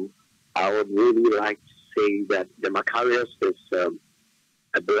 I would really like to say that the Makarios is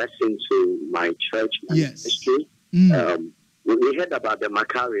a blessing to my church ministry. We heard about the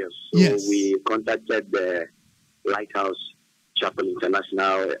Makarios, so we contacted the Lighthouse Chapel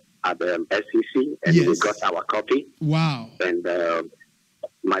International at the SEC, and we got our copy. Wow. And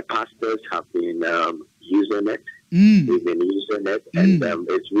my pastors have been using it. We've been using it, and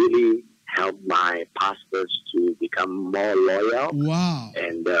it's really helped my pastors to become more loyal. Wow.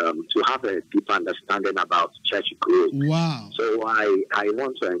 And to have a deeper understanding about church growth. Wow. So I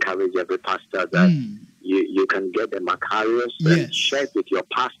want to encourage every pastor that you can get the Makarios and share it with your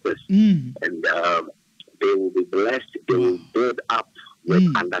pastors, and they will be blessed. They will build up with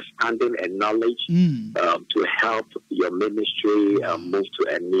understanding and knowledge to help your ministry move to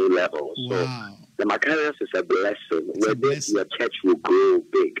a new level. So the Makarios is a blessing. Your church will grow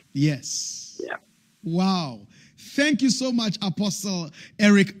big. Yes. Yeah. Wow. Thank you so much, Apostle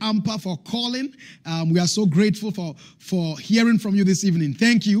Eric Ampa, for calling. We are so grateful for hearing from you this evening.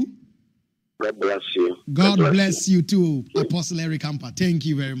 Thank you. God bless you. God bless you too, Apostle Eric Ampa. Thank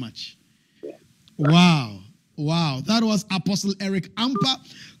you very much. Yeah. Wow. Wow, that was Apostle Eric Ampa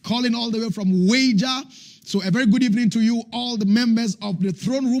calling all the way from Wager. So a very good evening to you, all the members of the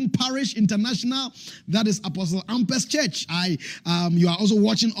Throne Room Parish International. That is Apostle Ampa's church. You are also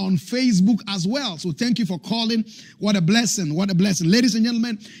watching on Facebook as well. So thank you for calling. What a blessing. What a blessing. Ladies and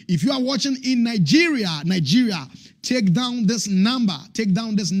gentlemen, if you are watching in Nigeria, take down this number. Take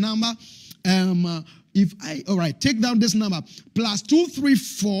down this number. Take down this number.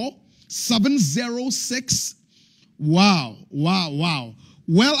 +234 706. Wow.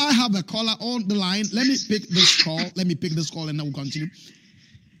 Well, I have a caller on the line. Let me pick this call. and then we'll continue.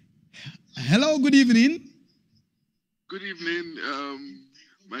 Hello, good evening. Good evening.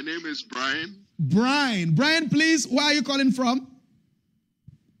 My name is Brian. Brian, please, where are you calling from?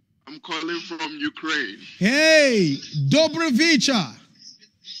 I'm calling from Ukraine. Hey, Dobry Wieczór.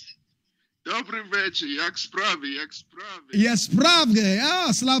 Dobry wieczór, jak sprawy. Yes,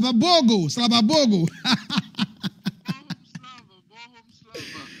 sprawy. Slava Bogu. Bohom slava.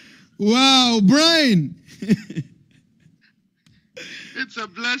 Wow, Brian. It's a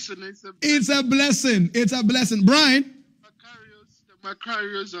blessing. It's a blessing. Brian. The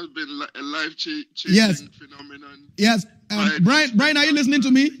Makarios has been a life-changing phenomenon. Yes. Brian, are you listening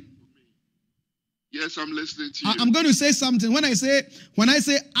to me? Yes, I'm listening to you. I'm going to say something. When I say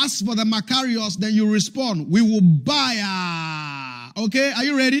ask for the Makarios, then you respond, we will buy. Okay, are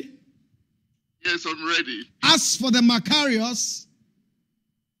you ready? Yes, I'm ready. Ask for the Makarios.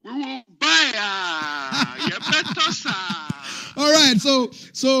 We will buy. All right. So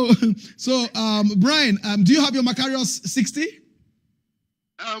Brian, do you have your Makarios 60?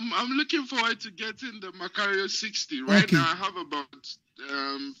 I'm looking forward to getting the Makarios 60. Right now, I have about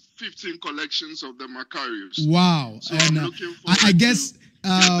 15 collections of the Makarios. Wow. So and I'm looking forward I guess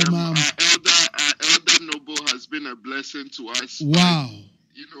our elder Noble has been a blessing to us. Wow. By,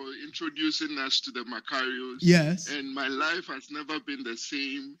 introducing us to the Makarios. Yes. And my life has never been the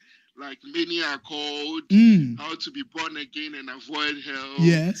same. Like many are called, how to be born again and avoid hell.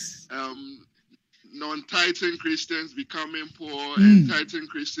 Yes. Non-Titan Christians becoming poor and Titan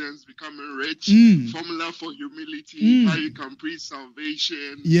Christians becoming rich. Formula for humility, how you can preach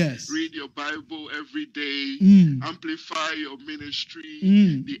salvation. Yes. Read your Bible every day. Amplify your ministry.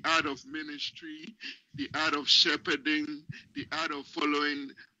 The art of ministry. The art of shepherding. The art of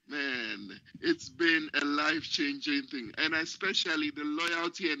following. Man, it's been a life-changing thing. And especially the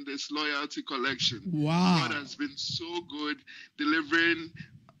loyalty and disloyalty collection. Wow. God has been so good delivering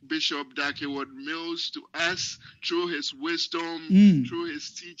Bishop Dakeward Mills to us through his wisdom, through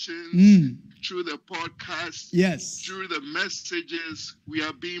his teachings, through the podcast, yes, through the messages. We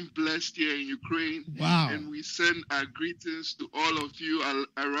are being blessed here in Ukraine. Wow. And we send our greetings to all of you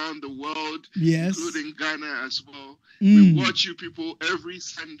around the world, yes, including Ghana as well. We watch you people every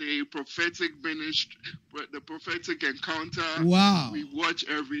Sunday, prophetic ministry, the prophetic encounter. Wow. We watch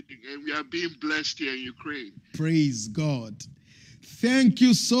everything and we are being blessed here in Ukraine. Praise God. Thank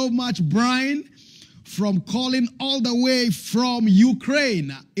you so much, Brian, from calling all the way from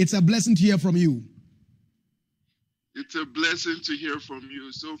Ukraine. It's a blessing to hear from you. It's a blessing to hear from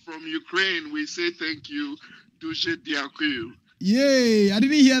you. So from Ukraine, we say thank you. Dushe Diakuyu. Yay, I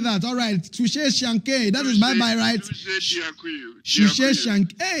didn't hear that. All right. Tushe Shanke. That is bye-bye, right? Dushe Diakuyu. Shushe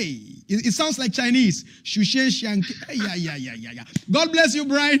Shanke. Hey, it sounds like Chinese. Shushe Shanke. Yeah. God bless you,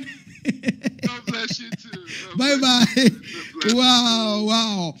 Brian. God bless you too. Bye-bye.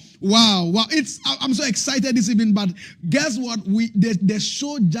 Wow. I'm so excited this evening, but guess what? The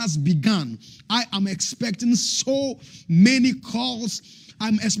show just began. I am expecting so many calls.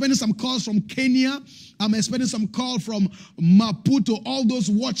 I'm expecting some calls from Kenya. I'm expecting some call from Maputo. All those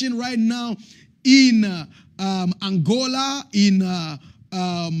watching right now in Angola, in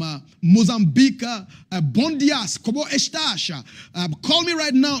Mozambique, Bom dias, como estás? Call me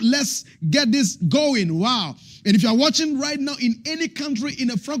right now. Let's get this going. Wow. And if you are watching right now in any country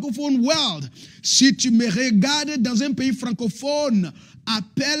in a francophone world, si tu me regardes dans un pays francophone,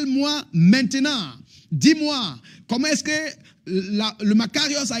 appelle-moi maintenant. Dis-moi, comment est-ce que le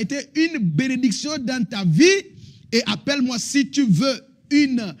Makarios a été une bénédiction dans ta vie? Et appelle-moi si tu veux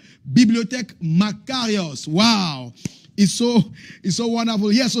une bibliothèque Makarios. Wow. It's so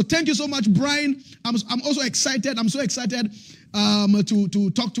wonderful. Yeah, so thank you so much, Brian. I'm also excited. I'm so excited to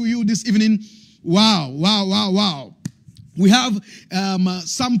talk to you this evening. Wow. We have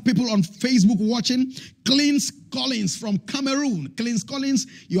some people on Facebook watching. Clint Collins from Cameroon. Clint Collins,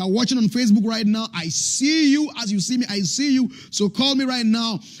 you are watching on Facebook right now. I see you. As you see me, I see you. So call me right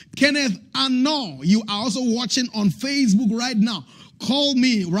now. Kenneth Anon, you are also watching on Facebook right now. Call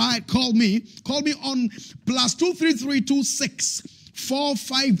me, right? Call me on +23326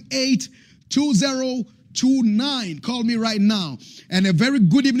 458 20 029. Call me right now. And a very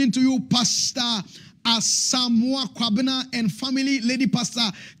good evening to you, Pastor Asamoah Kwabena and family. Lady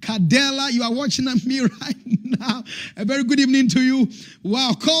Pastor Kadela, you are watching me right now. A very good evening to you.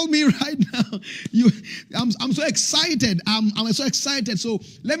 Wow, call me right now. I'm so excited. I'm so excited. So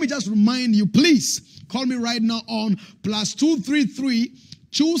let me just remind you, please call me right now on +233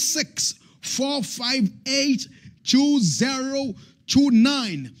 26 458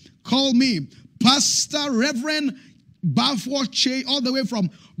 2029. Call me, Pastor Reverend Bafoche, all the way from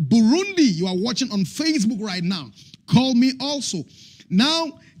Burundi. You are watching on Facebook right now. Call me also.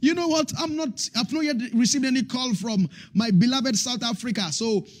 Now, you know what? I've not yet received any call from my beloved South Africa,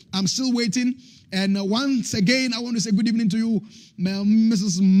 so I'm still waiting. And once again, I want to say good evening to you,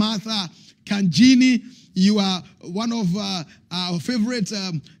 Mrs. Martha Kanjini. You are one of our favorite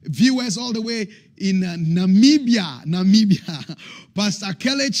viewers all the way in Namibia. Pastor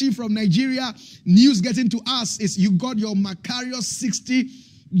Kelechi from Nigeria. News getting to us is you got your Makarios 60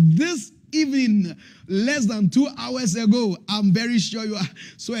 this evening, less than 2 hours ago. I'm very sure you are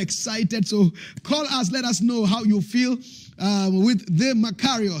so excited. So call us. Let us know how you feel with the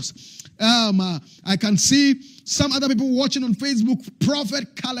Makarios. I can see some other people watching on Facebook.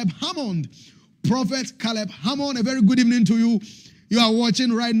 Prophet Caleb Hammond, a very good evening to you. You are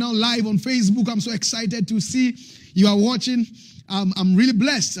watching right now live on Facebook. I'm so excited to see you are watching. I'm really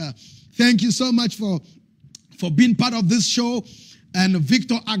blessed. Thank you so much for being part of this show. And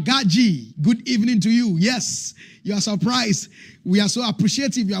Victor Agaji, good evening to you. Yes, you are surprised. We are so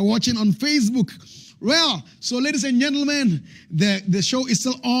appreciative you are watching on Facebook. Well, so ladies and gentlemen, the show is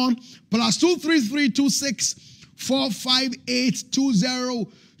still on. +233 26 458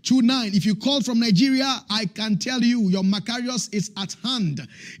 2029. If you call from Nigeria, I can tell you your Makarios is at hand.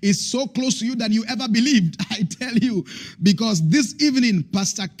 It's so close to you than you ever believed, I tell you. Because this evening,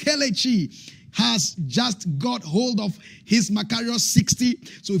 Pastor Kelechi has just got hold of his Makarios 60.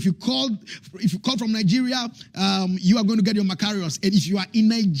 So if you call from Nigeria, you are going to get your Makarios. And if you are in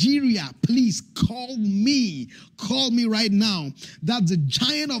Nigeria, please call me. Call me right now. That's the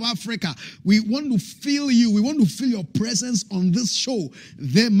giant of Africa. We want to feel you. We want to feel your presence on this show,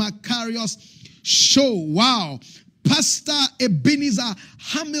 the Makarios Show. Wow. Pastor Ebenezer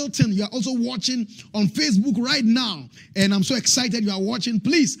Hamilton, you are also watching on Facebook right now. And I'm so excited you are watching.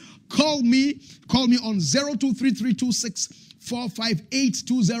 Please call me on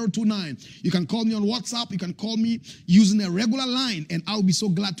 023326458209. You can call me on WhatsApp. You can call me using a regular line, and I'll be so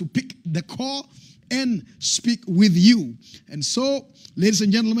glad to pick the call and speak with you. And so, ladies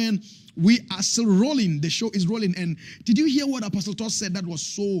and gentlemen, we are still rolling. The show is rolling. And did you hear what Apostle Todd said? That was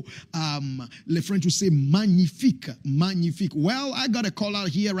so, the French would say, magnifique. Magnifique. Well, I got a caller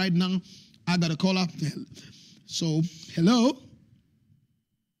here right now. So, hello.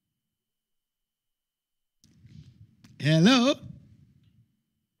 Hello.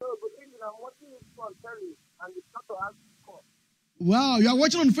 Wow, you are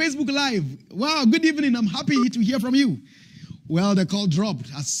watching on Facebook Live. Wow, good evening. I'm happy to hear from you. Well, the call dropped,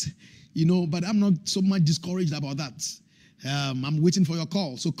 as you know, but I'm not so much discouraged about that. I'm waiting for your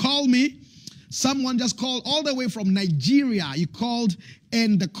call. So call me. Someone just called all the way from Nigeria. You called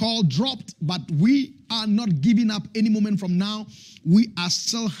and the call dropped, but we are not giving up any moment from now. We are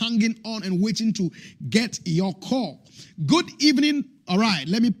still hanging on and waiting to get your call. Good evening. All right,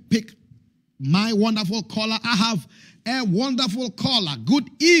 let me pick my wonderful caller. I have a wonderful caller. Good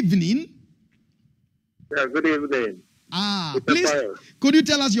evening. Yeah, good evening. Please, could you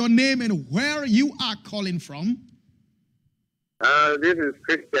tell us your name and where you are calling from? This is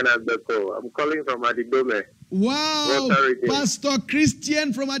Christian Agbeko. I'm calling from Adidome. Wow, Pastor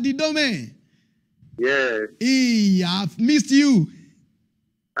Christian from Adidome. Yes. Hey, I've missed you.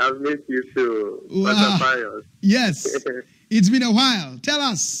 I've missed you too. Wow. Yes. It's been a while. Tell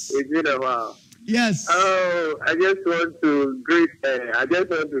us. It's been a while. Yes. Oh, I just want to say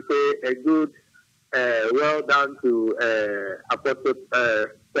a good well done to Apostle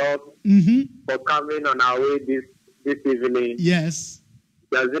Todd for coming on our way this evening. Yes.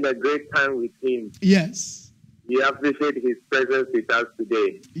 It has been a great time with him. Yes. We appreciate his presence with us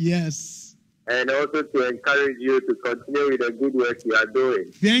today. Yes. And also to encourage you to continue with the good work you are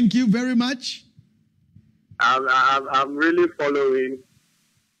doing. Thank you very much. I'm really following.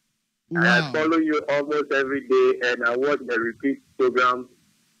 Wow. I follow you almost every day, and I watch the repeat program.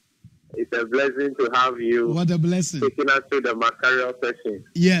 It's a blessing to have you. What a blessing. Taking us through the Makarios session.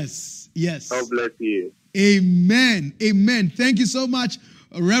 Yes, yes. God bless you. Amen, amen. Thank you so much,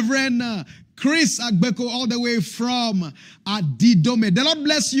 Reverend Chris Agbeko, all the way from Adidome. The Lord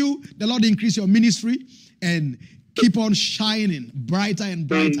bless you. The Lord increase your ministry and keep on shining brighter and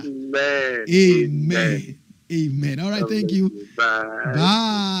brighter. Amen. Amen. Amen. All right, thank you. Bye.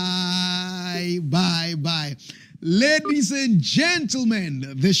 Bye. Ladies and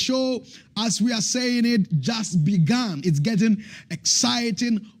gentlemen, the show, as we are saying it, just began. It's getting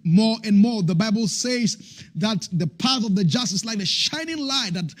exciting more and more. The Bible says that the path of the just is like the shining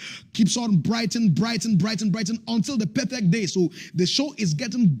light that keeps on brighten until the perfect day. So the show is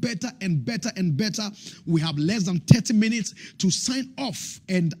getting better and better and better. We have less than 30 minutes to sign off,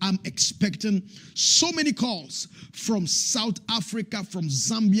 and I'm expecting so many calls from South Africa, from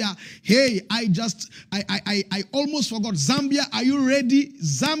Zambia. Hey, I almost forgot. Zambia, are you ready?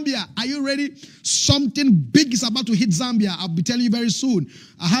 Zambia, are you ready? Something big is about to hit Zambia. I'll be telling you very soon.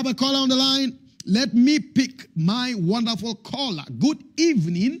 I have a caller on the line. Let me pick my wonderful caller. Good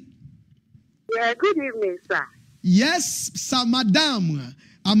evening. Yeah, good evening, sir. Yes, sir, madam.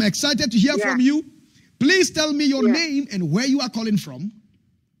 I'm excited to hear from you. Please tell me your name and where you are calling from.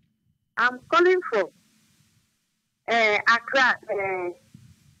 I'm calling from Accra,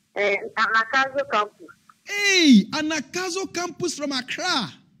 Anakazo campus. Hey, Anakazo campus from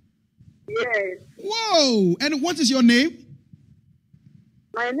Accra. Yes. Whoa! And what is your name?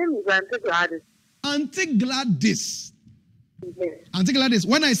 My name is Auntie Gladys. Auntie Gladys. Yes. Auntie Gladys,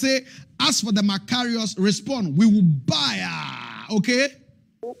 when I say ask for the Makarios, respond. We will buy. Okay?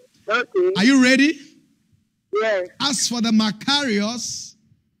 Okay. Are you ready? Yes. Ask for the Makarios.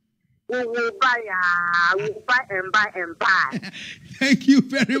 We will buy. We will buy and buy and buy. Thank you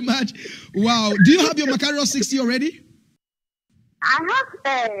very much. Wow. Do you have your Makarios 60 already? I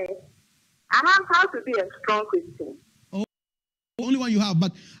have how to be a strong Christian. Oh, only one you have,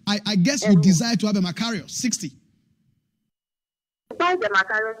 but I guess you desire to have a Makarios 60. Buy the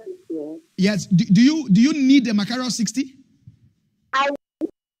Makarios 60. Yes. Do you need a Makarios 60? I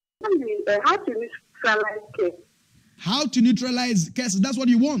how to neutralize case. How to neutralize cases? That's what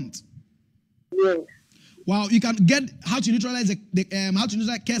you want. Yes. Wow, you can get how to neutralize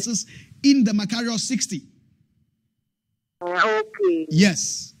cases in the Makarios 60. Okay.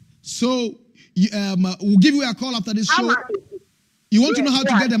 Yes. So we'll give you a call after this show. You want to know how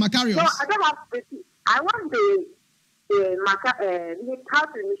to get the Makarios? No, I don't have to. I want how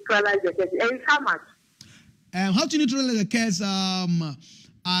to neutralize the case. And how much? How to neutralize the case? The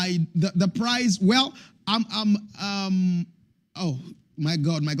price. Well, oh my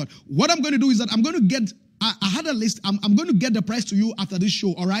God. What I'm going to do is that I'm going to get. I had a list. I'm going to get the price to you after this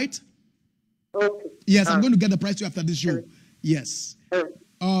show. All right? Okay. Yes, I'm going to get the price to you after this show. Yes.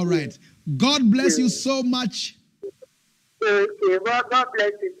 All right. God bless you so much. Okay. Well, God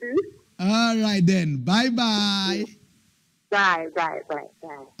bless you too. All right then. Bye-bye. Bye.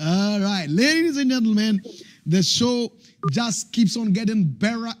 All right. Ladies and gentlemen, the show just keeps on getting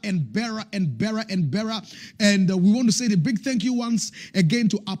better and better. And we want to say the big thank you once again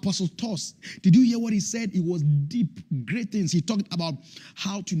to Apostle Toss. Did you hear what he said? It was deep, great things. He talked about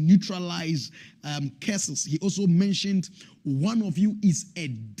how to neutralize curses. He also mentioned one of you is a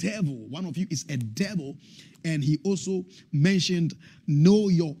devil. And he also mentioned know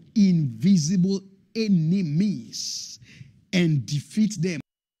your invisible enemies and defeat them.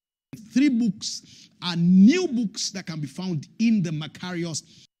 3 books are new books that can be found in the Makarios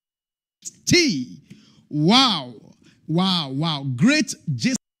T. Wow. Great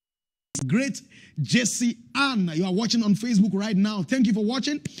Jesse Ann. You are watching on Facebook right now. Thank you for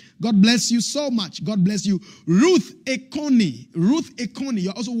watching. God bless you so much. God bless you. Ruth Ekoni.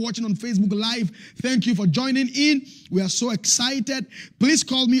 You're also watching on Facebook Live. Thank you for joining in. We are so excited. Please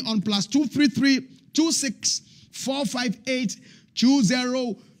call me on +233 26 458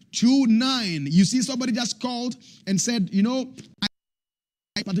 2029. You see, somebody just called and said, I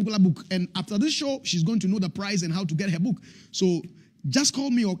a particular book, and after this show, she's going to know the price and how to get her book. So just call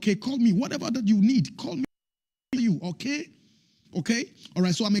me, okay? Call me, whatever that you need. Call me, okay? Okay? All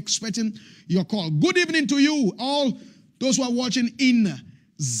right, so I'm expecting your call. Good evening to you, all those who are watching in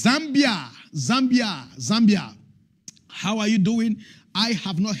Zambia. How are you doing? I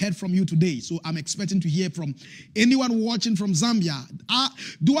have not heard from you today, so I'm expecting to hear from anyone watching from Zambia.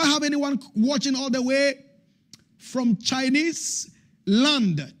 Do I have anyone watching all the way from Chinese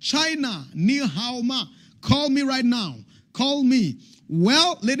land? China, Ni Hao Ma. Call me right now. Call me.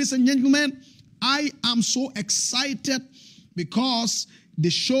 Well, ladies and gentlemen, I am so excited because the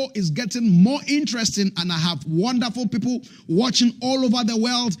show is getting more interesting and I have wonderful people watching all over the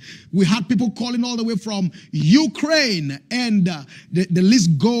world. We had people calling all the way from Ukraine and the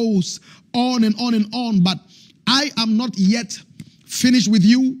list goes on and on and on. But I am not yet finished with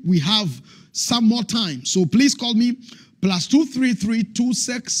you. We have some more time. So please call me +233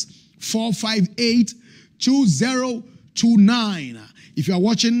 26 458 2029. If you are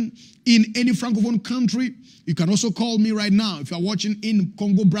watching in any Francophone country, you can also call me right now. If you are watching in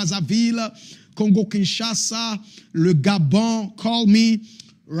Congo Brazzaville, Congo Kinshasa, Le Gabon, call me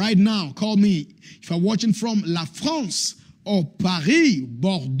right now. Call me. If you are watching from La France or Paris,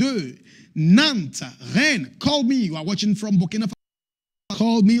 Bordeaux, Nantes, Rennes, call me. You are watching from Burkina Faso,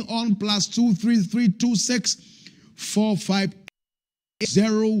 call me on +23326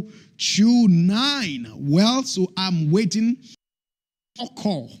 458 Well, so I'm waiting for a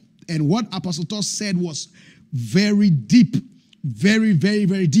call. And what Apostle Tos said was very deep, very, very,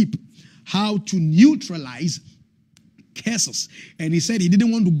 very deep. How to neutralize curses. And he said he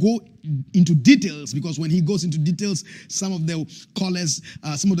didn't want to go into details because when he goes into details, some of the callers,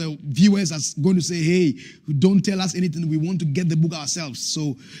 some of the viewers are going to say, hey, don't tell us anything. We want to get the book ourselves.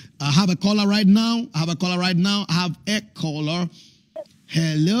 So I have a caller right now. I have a caller.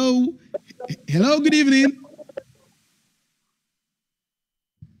 Hello. Hello, good evening.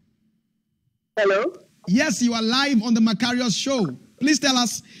 Hello? Yes, you are live on the Makarios show. Please tell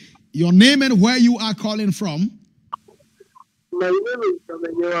us your name and where you are calling from. My name is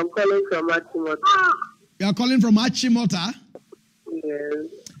Dominic. I'm calling from Achimota. You are calling from Achimota? Yes.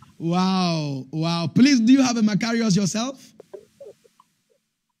 Wow. Please, do you have a Makarios yourself?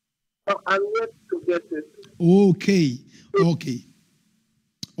 Oh, I'm yet to get it. Okay.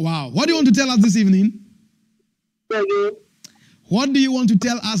 Wow. What do you want to tell us this evening? Again? What do you want to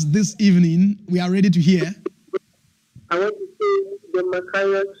tell us this evening? We are ready to hear. I want to say the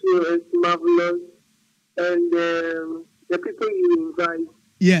Makarios show is marvelous, and the people you invite,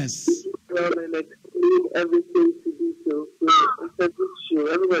 yes, you tell and explain everything to detail. So it's a good show.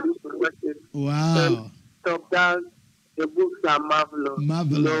 Everybody should watch it. Wow. And top down, the books are marvelous.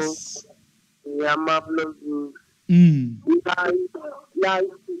 Marvelous. They are marvelous books. Life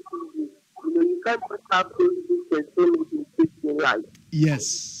you can't just have those books and say it in Christian life.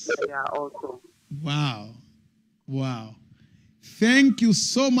 Yes. They are awesome. Wow. Thank you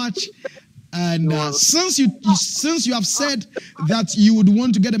so much. And since you have said that you would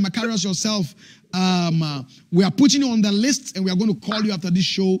want to get a Makarios yourself, we are putting you on the list, and we are going to call you after this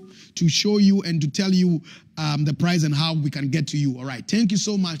show to show you and to tell you the price and how we can get to you. All right. Thank you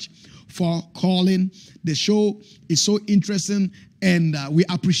so much for calling. The show is so interesting, and we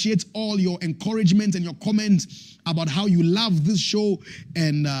appreciate all your encouragement and your comments about how you love this show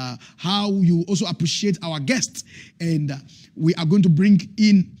and how you also appreciate our guests. And we are going to bring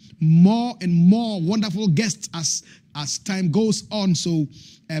in more and more wonderful guests as time goes on. So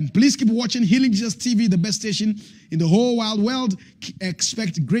please keep watching Healing Jesus TV, the best station in the whole wide world.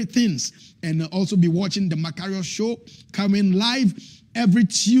 Expect great things, and also be watching the Makarios show coming live every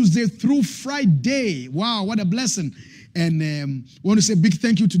Tuesday through Friday. Wow, what a blessing. And want to say a big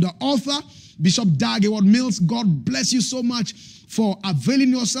thank you to the author, Bishop Dag Mills. God bless you so much for availing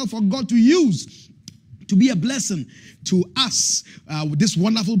yourself for God to use to be a blessing to us with this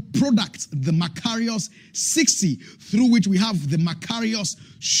wonderful product, the Makarios 60, through which we have the Makarios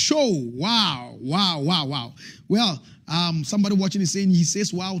show. Wow. Well, somebody watching is saying he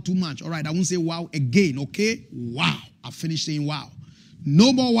says wow too much. All right, I won't say wow again, okay? Wow. I finished saying wow.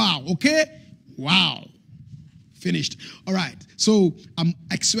 No more wow, okay? Wow. Finished. All right, so I'm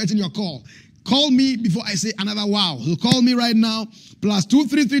expecting your call. Call me before I say another wow. So call me right now,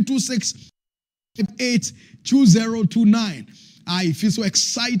 +23326 82029. I feel so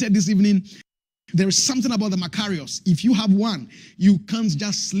excited this evening. There is something about the Makarios. If you have one, you can't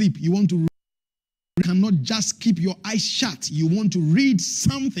just sleep. You want to read. You cannot just keep your eyes shut. You want to read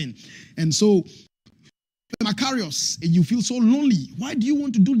something. And so, the Makarios, and you feel so lonely. Why do you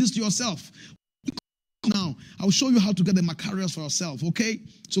want to do this to yourself? Now, I'll show you how to get the Makarios for yourself, okay?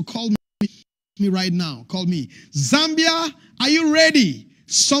 So call me right now. Call me. Zambia, are you ready?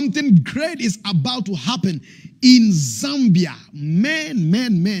 Something great is about to happen in Zambia.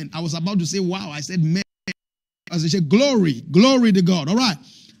 Man. I was about to say wow. I said man. As I said, glory to God. All right.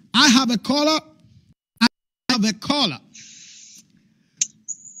 I have a caller.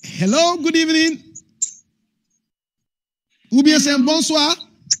 Hello, good evening. Ou bien c'est un bonsoir.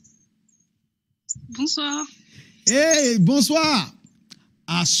 Bonsoir. Hey, bonsoir.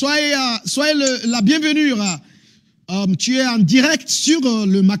 Soyez la bienvenue. Tu es en direct sur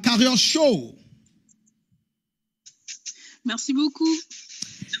le Makarios Show. Merci beaucoup.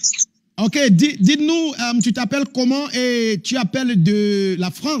 Ok, dites-nous, tu t'appelles comment et tu appelles de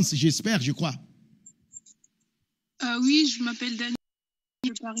la France, j'espère, je crois. Oui, je m'appelle Daniel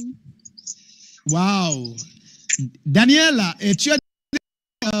de Paris. Wow. Daniel, et tu as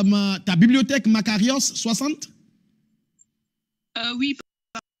ta bibliothèque Makarios 60? Oui.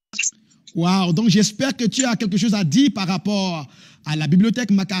 Wow, donc j'espère que tu as quelque chose à dire par rapport à la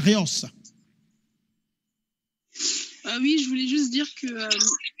bibliothèque Makarios. Oui, je voulais juste dire que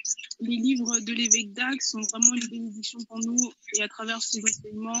les livres de l'évêque Dax sont vraiment une bénédiction pour nous, et à travers ces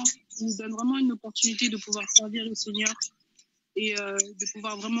enseignements, ils nous donnent vraiment une opportunité de pouvoir servir le Seigneur et de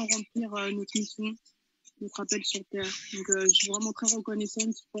pouvoir vraiment remplir notre mission, notre appel sur terre. Donc je suis vraiment très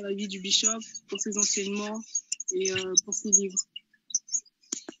reconnaissante pour la vie du bishop, pour ses enseignements et pour ses livres.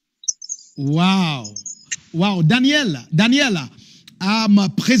 Wow, wow, Daniel,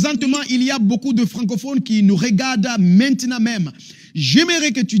 présentement, il y a beaucoup de francophones qui nous regardent maintenant même.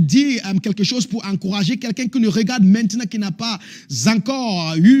 J'aimerais que tu dises quelque chose pour encourager quelqu'un qui nous regarde maintenant, qui n'a pas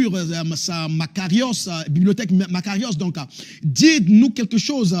encore eu sa Makarios, bibliothèque Makarios. Donc, dites-nous quelque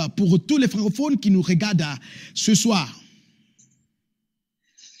chose pour tous les francophones qui nous regardent ce soir.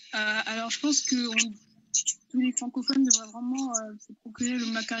 Alors, je pense que tous les francophones devraient vraiment se procurer le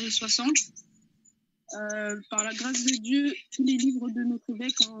Makarios 60. Par la grâce de Dieu, tous les livres de notre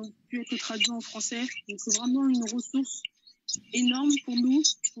évêque ont pu être traduits en français. Donc, c'est vraiment une ressource énorme pour nous,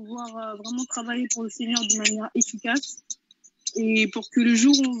 pour pouvoir vraiment travailler pour le Seigneur de manière efficace. Et pour que le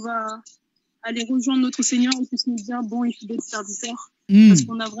jour où on va aller rejoindre notre Seigneur, on puisse nous dire bon et fidèle serviteur. Parce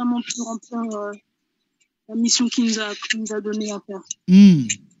qu'on a vraiment pu remplir la mission qu'il nous a donnée à faire.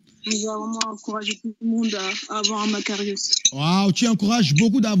 Nous a vraiment encouragé tout le monde à avoir un Makarios. Wow, tu encourages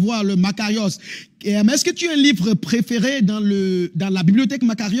beaucoup d'avoir le Makarios. Est-ce que tu as un livre préféré dans la bibliothèque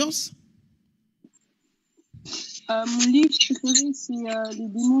Makarios? Mon livre préféré, c'est Les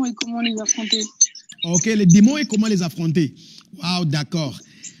démons et comment les affronter. Ok, les démons et comment les affronter. Wow, d'accord.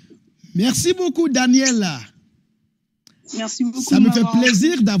 Merci beaucoup, Daniel. Merci beaucoup. Ça me fait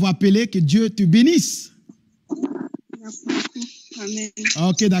plaisir d'avoir appelé. Que Dieu te bénisse. Merci beaucoup. Amen.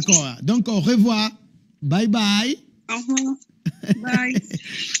 Ok, d'accord. Donc, au revoir. Bye bye. Au revoir. Bye.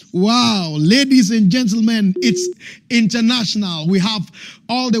 Wow, ladies and gentlemen, it's international. We have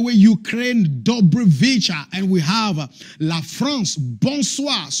all the way Ukraine, Dobry Vecha, and we have La France,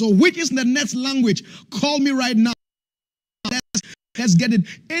 bonsoir. So, which is the next language? Call me right now. Let's get it.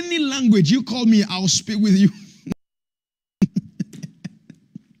 Any language you call me, I'll speak with you.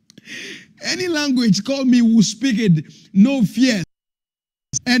 Any language, call me, we'll speak it. No fear.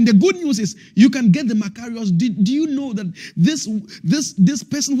 And the good news is you can get the Makarios. Do you know that this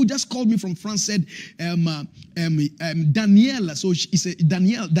person who just called me from France said Danielle? So he said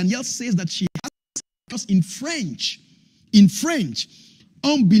Danielle says that she has in French. In French.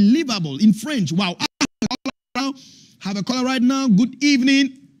 Unbelievable. In French. Wow. Have a caller right now. Good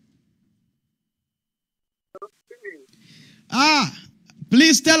evening.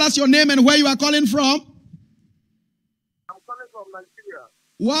 Please tell us your name and where you are calling from. I'm calling from Nigeria.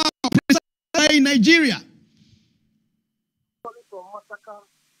 Wow, in Nigeria. I'm calling from Montaka.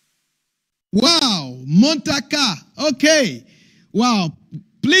 Wow, Montaka. Okay. Wow.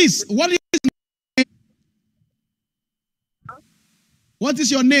 Please, what is your name? What is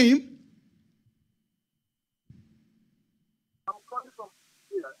your name? I'm calling from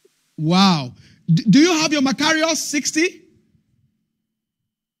Nigeria. Wow. Do you have your Makarios 60?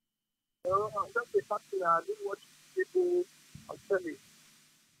 I'm just a partner. I didn't watch people on telly.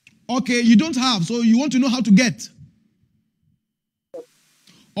 Okay, you don't have, so you want to know how to get.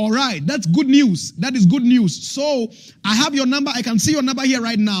 All right, that's good news. That is good news. So I have your number. I can see your number here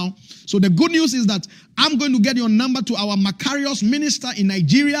right now. So the good news is that I'm going to get your number to our Makarios minister in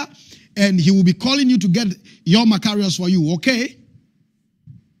Nigeria, and he will be calling you to get your Makarios for you, okay?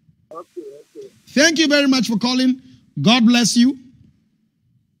 Okay. Thank you very much for calling. God bless you.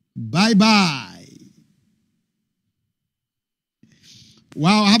 Bye-bye.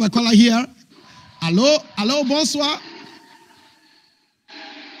 Wow, I have a caller here. Hello, bonsoir.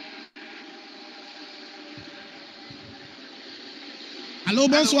 Allô,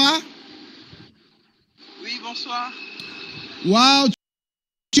 bonsoir. Oui, bonsoir. Wow,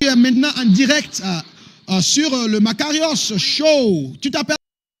 tu es maintenant en direct sur le Makarios Show. Tu t'appelles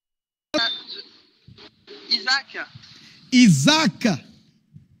Isaac.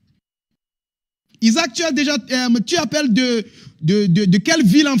 Isaac, tu appelles de quelle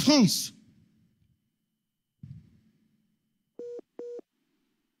ville en France?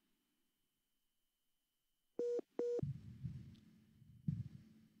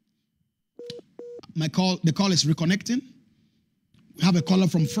 The call is reconnecting. We have a caller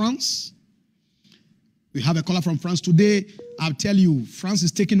from France. Today. I'll tell you, France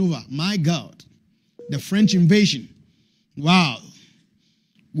is taking over. My God, the French invasion. Wow,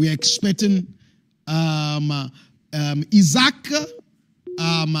 we're expecting Isaac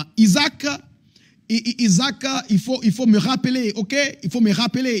Isaac, il faut me rappeler, ok? Il faut me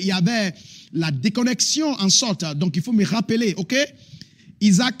rappeler. Il y avait la déconnexion en sorte. Donc, il faut me rappeler, ok?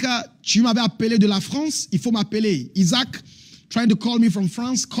 Isaac, tu m'avais appelé de la France. Il faut m'appeler. Isaac, trying to call me from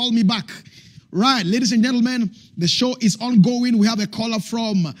France, call me back. Right, ladies and gentlemen, the show is ongoing. We have a caller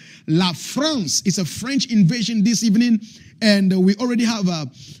from La France. It's a French invasion this evening. And we already have a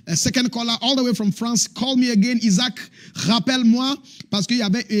second caller all the way from France. Call me again, Isaac. Rappelle-moi, parce qu'il y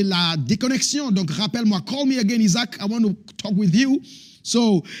avait la déconnexion. Donc, rappelle-moi. Call me again, Isaac. I want to talk with you.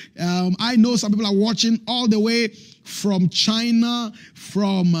 So, I know some people are watching all the way from China,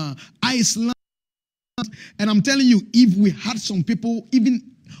 from Iceland. And I'm telling you, if we had some people, even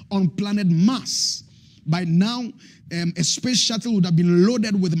on planet Mars, by now, a space shuttle would have been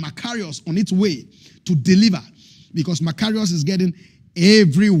loaded with Makarios on its way to deliver, because Makarios is getting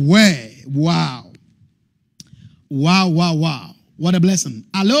everywhere. Wow. Wow, wow, wow. What a blessing.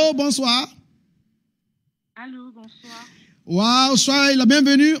 Allô, bonsoir. Allô, bonsoir. Wow, sois la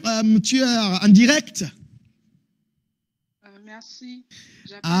bienvenue. Tu es en direct. Merci.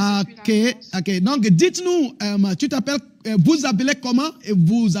 Ok. Donc, dites-nous, tu t'appelles, vous appelez comment et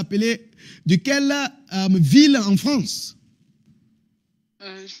vous appelez de quelle ville en France?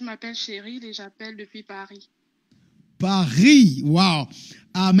 Je m'appelle Cheryl et j'appelle depuis Paris. Paris, wow.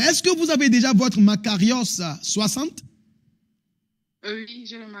 Est-ce que vous avez déjà votre Makarios 60? Oui,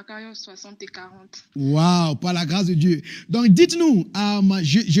 j'ai le Makarios 60 et 40. Wow, par la grâce de Dieu. Donc, dites-nous,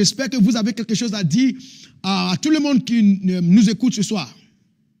 j'espère que vous avez quelque chose à dire à tout le monde qui nous écoute ce soir.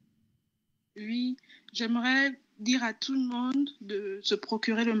 Oui, j'aimerais dire à tout le monde de se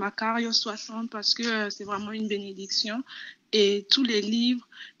procurer le Makarios 60 parce que c'est vraiment une bénédiction. Et tous les livres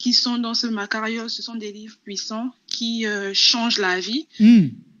qui sont dans ce Makarios, ce sont des livres puissants qui changent la vie.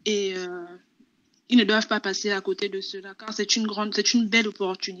 Et ils ne doivent pas passer à côté de cela, car c'est une belle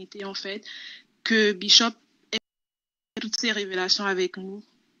opportunité en fait que Bishop ait toutes ces révélations avec nous,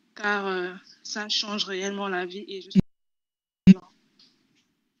 car ça change réellement la vie. Et je suis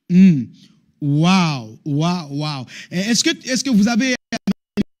Wow. Est-ce que vous avez un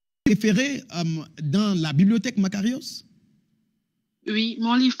préféré dans la bibliothèque Makarios? Oui,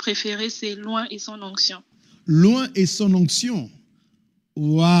 mon livre préféré, c'est Loin et son onction. Loin et son onction.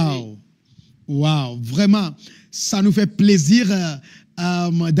 Wow. Oui. Wow. Vraiment, ça nous fait plaisir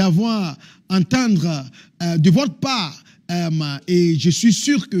entendre de votre part. Et je suis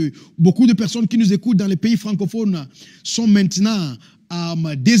sûr que beaucoup de personnes qui nous écoutent dans les pays francophones sont maintenant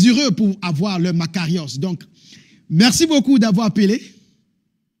désireux pour avoir le Makarios. Donc, merci beaucoup d'avoir appelé.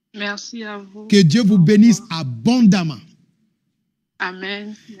 Merci à vous. Que Dieu vous bénisse abondamment.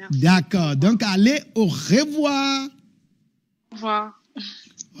 Amen. D'accord. Donc, allez, au revoir. Au revoir.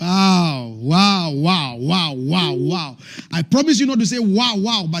 Wow. I promise you not to say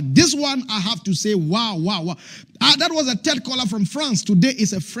wow, but this one I have to say wow. That was a third caller from France. Today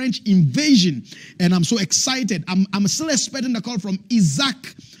is a French invasion, and I'm so excited. I'm still expecting a call from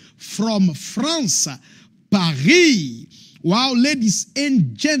Isaac from France, Paris. Wow, ladies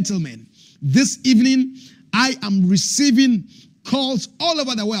and gentlemen, this evening I am receiving calls all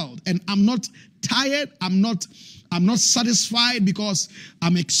over the world, and I'm not tired. I'm not satisfied because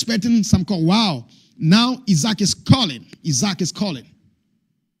I'm expecting some call. Wow. Now Isaac is calling.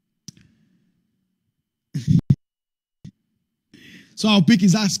 So I'll pick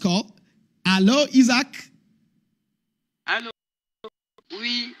Isaac's call. Allô, Isaac? Allô?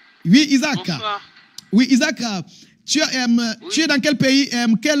 Oui. Oui, Isaac. Bonsoir. Oui, Isaac, tu es dans quel pays?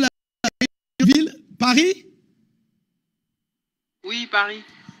 Quelle ville? Paris? Oui, Paris.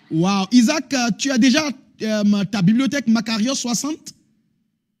 Wow. Isaac, tu as déjà ta bibliothèque Makarios 60?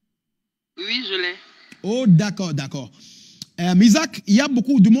 Oui, je l'ai. Oh, d'accord. Isaac, il y a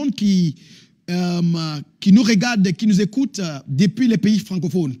beaucoup de monde qui nous regarde, qui nous écoute depuis les pays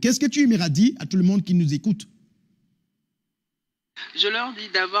francophones. Qu'est-ce que tu aimerais dire à tout le monde qui nous écoute? Je leur dis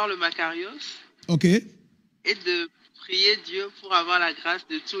d'avoir le Makarios. Ok. Et de prier Dieu pour avoir la grâce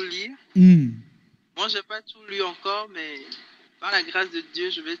de tout lire. Moi, je n'ai pas tout lu encore, mais par la grâce de Dieu,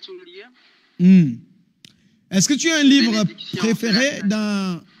 je vais tout lire. Est-ce que tu as un livre préféré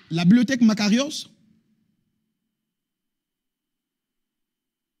dans la bibliothèque Makarios?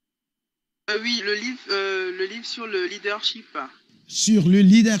 Oui, le livre sur le leadership. Sur le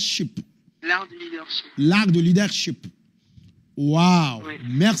leadership. L'art du leadership. L'art de leadership. Wow. Oui.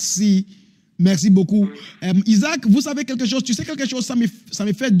 Merci beaucoup. Isaac, vous savez quelque chose? Tu sais quelque chose? Ça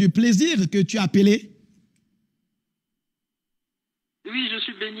me fait du plaisir que tu as appelé. Oui, je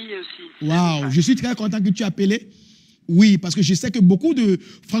suis béni aussi. Wow, je suis très content que tu aies appelé. Oui, parce que je sais que beaucoup de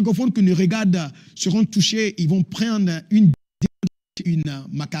francophones qui nous regardent seront touchés. Ils vont prendre une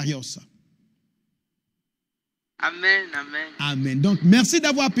Makarios. Amen, amen. Amen. Donc, merci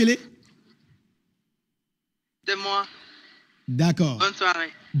d'avoir appelé. C'est moi. D'accord. Bonne soirée.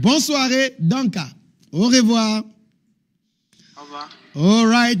 Bonne soirée, Danka. Au revoir. Au revoir. All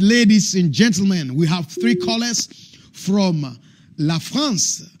right, ladies and gentlemen, we have 3 callers from La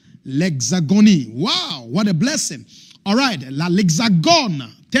France, l'Hexagonie. Wow, what a blessing. All right, l'Hexagone.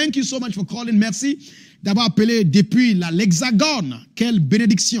 Thank you so much for calling. Merci d'avoir appelé depuis l'Hexagone. Quelle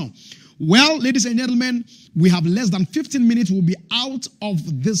bénédiction. Well, ladies and gentlemen, we have less than 15 minutes. We'll be out of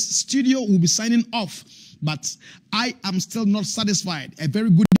this studio. We'll be signing off. But I am still not satisfied. A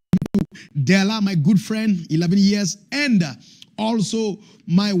very good evening to Della, my good friend, 11 years, and also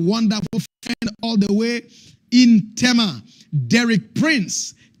my wonderful friend all the way in Tema, Derek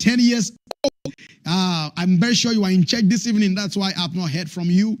Prince, 10 years old. I'm very sure you are in church this evening. That's why I've not heard from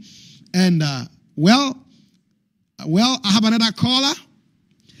you. And, well, I have another caller.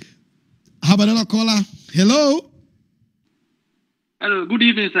 Hello. Hello. Good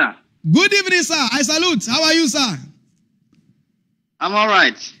evening, sir. Good evening, sir. I salute. How are you, sir? I'm all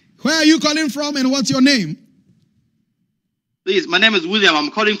right. Where are you calling from and what's your name? Please, my name is William. I'm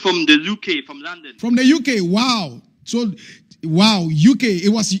calling from the UK, from London. From the UK. Wow. So, wow, UK.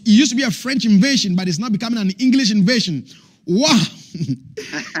 It used to be a French invasion, but it's now becoming an English invasion. Wow.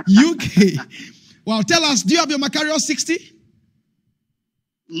 UK. Wow. Tell us, do you have your Makarios 60?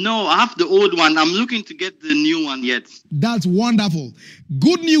 No, I have the old one. I'm looking to get the new one yet. That's wonderful.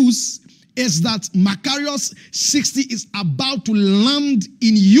 Good news is that Makarios 60 is about to land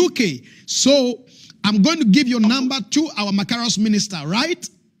in UK. So I'm going to give your number to our Makarios minister, right?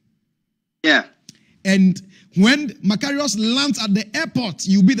 Yeah. And when Makarios lands at the airport,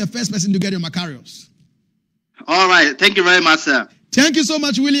 you'll be the first person to get your Makarios. All right. Thank you very much, sir. Thank you so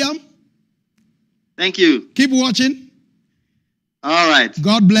much, William. Thank you. Keep watching. All right.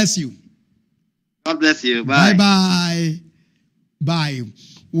 God bless you. God bless you. Bye. Bye-bye. Bye.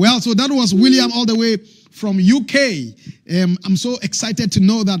 Well, so that was William all the way from UK. I'm so excited to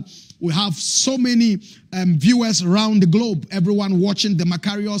know that we have so many viewers around the globe. Everyone watching the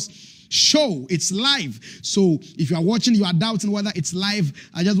Makarios show. It's live. So if you are watching, you are doubting whether it's live,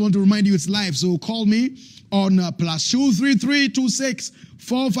 I just want to remind you it's live. So call me on +233 26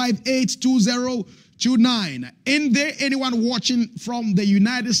 458 2029. Ain't there anyone watching from the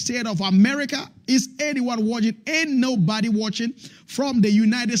United States of America? Is anyone watching? Ain't nobody watching from the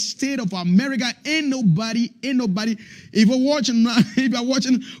United States of America. Ain't nobody. If you're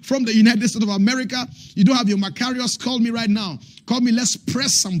watching from the United States of America, you don't have your Makarios, call me right now. Call me, let's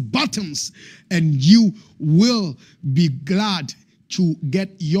press some buttons and you will be glad to get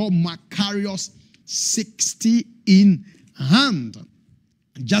your Makarios 60 in hand.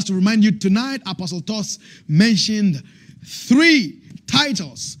 Just to remind you, tonight, Apostle Toss mentioned 3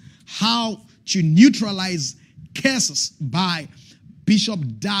 titles: How to Neutralize Curses by Bishop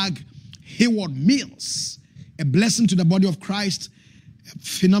Doug Hayward Mills. A blessing to the body of Christ, a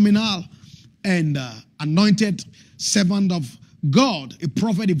phenomenal and anointed servant of God, a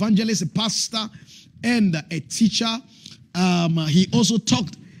prophet, evangelist, a pastor, and a teacher. He also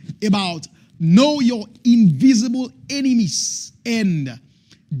talked about know your invisible enemies and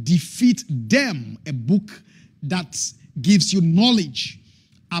defeat them, a book that gives you knowledge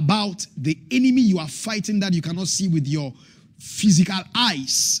about the enemy you are fighting that you cannot see with your physical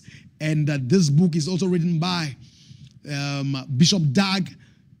eyes. And this book is also written by Bishop Doug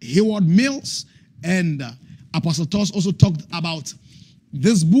Hayward Mills, and Apostle Toss also talked about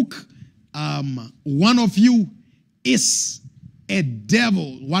this book. One of you is a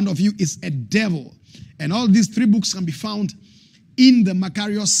devil. One of you is a devil. And all these 3 books can be found in the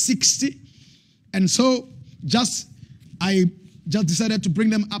Makarios 60. And so I just decided to bring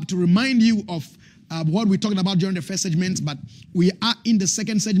them up to remind you of what we talked about during the first segment, but we are in the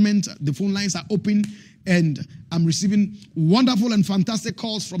second segment. The phone lines are open and I'm receiving wonderful and fantastic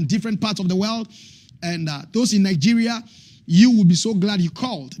calls from different parts of the world. And those in Nigeria, you will be so glad you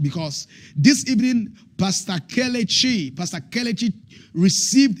called, because this evening, Pastor Kelechi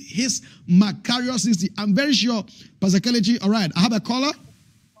received his Makarios 60. I'm very sure, Pastor Kelechi, all right, I have a caller.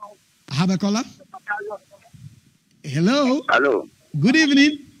 Hello. Hello. Good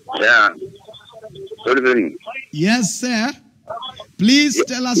evening. Yeah. Good evening. Yes, sir. Please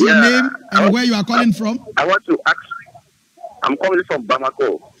tell us your name and where you are calling from. I want to ask. I'm calling from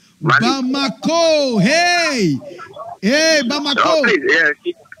Bamako. Mali. Bamako. Hey, Bamako. Oh, please,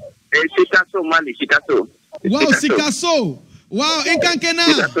 Sikaso, Mali, Sikaso. Wow, Sikaso. Wow, Inkankena.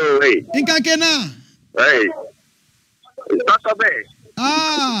 Sikaso, hey. Inkankena. Hey. It's not so bad.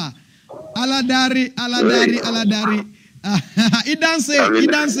 Aladari.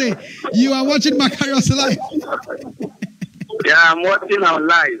 Idanse, you are watching Makarios live. Yeah, I'm watching our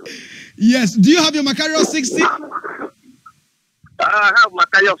live. Yes. Do you have your Makarios 60? I have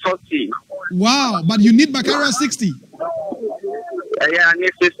Makarios 40. Wow, but you need Makarios 60. Yeah, I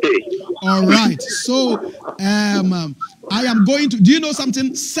need 60. All right. So, I am going to. Do you know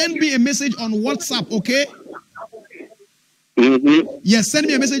something? Send me a message on WhatsApp, okay? Yes, send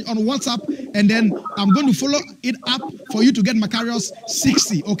me a message on WhatsApp, and then I'm going to follow it up for you to get Makarios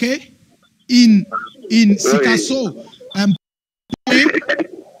 60, okay? In Sikaso.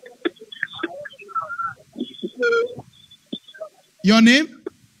 Your name?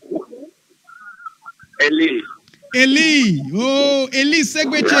 Eli. Oh, Eli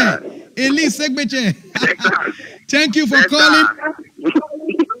Segbeche. Eli Segbeche. Thank you for calling.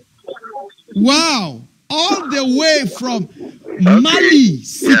 Wow. All the way from Mali,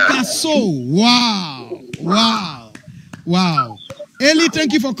 Sikaso. Wow. Eli,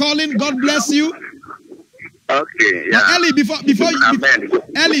 thank you for calling. God bless you. Okay. Yeah. But Eli,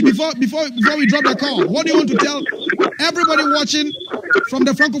 before we drop the call, what do you want to tell everybody watching from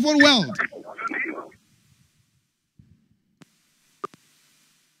the Francophone world?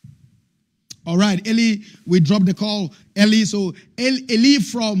 All right, Eli, we dropped the call. Eli, so Eli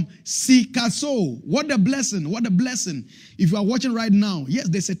from Sikaso. What a blessing. What a blessing. If you are watching right now, yes,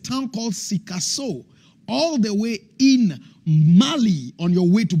 there's a town called Sikaso, all the way in Mali on your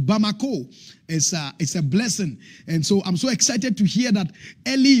way to Bamako. It's a blessing. And so I'm so excited to hear that,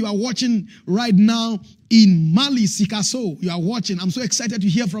 Eli, you are watching right now in Mali, Sikaso. You are watching. I'm so excited to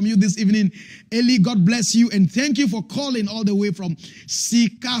hear from you this evening. Eli, God bless you. And thank you for calling all the way from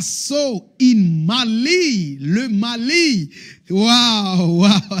Sikaso in Mali. Le Mali. Wow.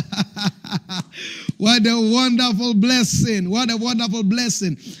 What a wonderful blessing. What a wonderful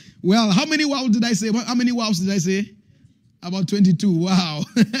blessing. Well, how many wows did I say? How many wows did I say? About 22. Wow.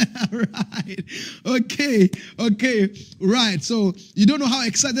 Right. Okay. Right. So you don't know how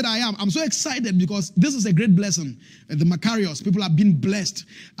excited I am. I'm so excited because this is a great blessing. The Makarios, people have been blessed.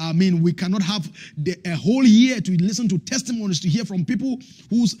 I mean, we cannot have a whole year to listen to testimonies, to hear from people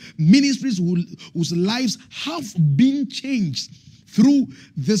whose ministries, whose lives have been changed through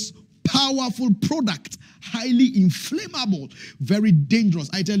this powerful product, highly inflammable, very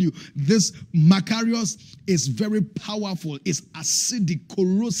dangerous. I tell you, this Makarios is very powerful. It's acidic,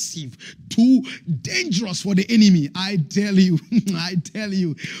 corrosive, too dangerous for the enemy. I tell you.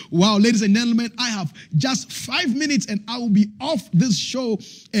 Wow, ladies and gentlemen, I have just 5 minutes and I will be off this show,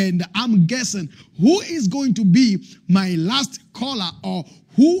 and I'm guessing who is going to be my last caller, or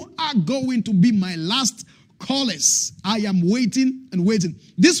who are going to be my last callers. I am waiting and waiting.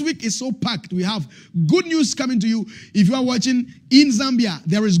 This week is so packed. We have good news coming to you. If you are watching in Zambia,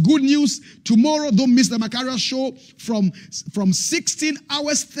 there is good news. Tomorrow, don't miss the Makarios show from 16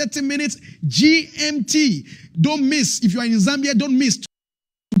 hours, 30 minutes GMT. Don't miss. If you are in Zambia, don't miss.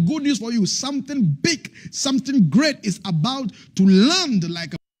 Good news for you. Something big, something great is about to land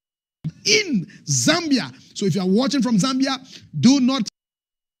in Zambia. So if you are watching from Zambia, do not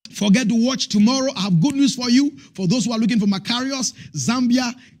forget to watch tomorrow. I have good news for you. For those who are looking for Makarios,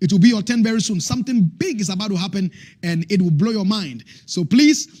 Zambia, it will be your turn very soon. Something big is about to happen, and it will blow your mind. So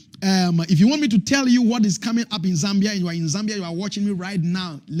please, if you want me to tell you what is coming up in Zambia, and you are in Zambia, you are watching me right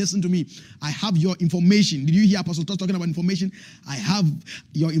now, listen to me. I have your information. Did you hear Apostle Todd talking about information? I have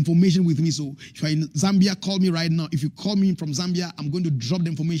your information with me. So if you are in Zambia, call me right now. If you call me from Zambia, I'm going to drop the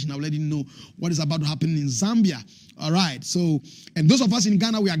information. I'll let you know what is about to happen in Zambia. All right. So, and those of us in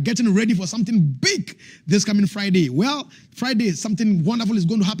Ghana, we are getting ready for something big this coming Friday. Well, Friday, something wonderful is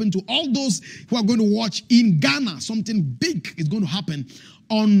going to happen to all those who are going to watch in Ghana. Something big is going to happen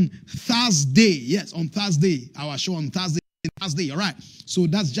on Thursday. Yes, on Thursday. Our show on Thursday. All right. So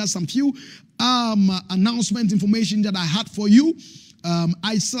that's just some few announcement information that I had for you.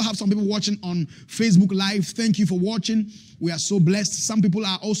 I still have some people watching on Facebook Live. Thank you for watching. We are so blessed. Some people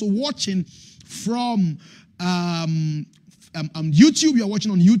are also watching from YouTube. You are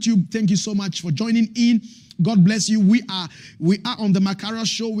watching on YouTube. Thank you so much for joining in. God bless you. We are on the Makarios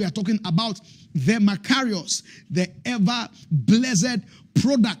show. We are talking about the Makarios, the ever blessed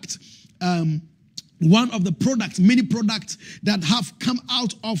product. One of the products, many products that have come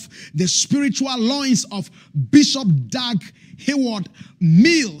out of the spiritual loins of Bishop Doug Hayward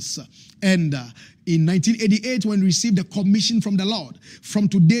Mills. And in 1988, when we received the commission from the Lord, from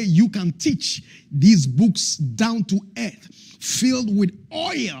today you can teach these books down to earth, filled with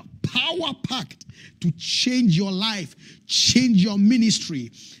oil, power-packed to change your life, change your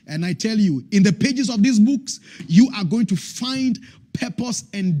ministry. And I tell you, in the pages of these books, you are going to find purpose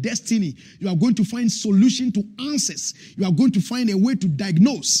and destiny. You are going to find solution to answers. You are going to find a way to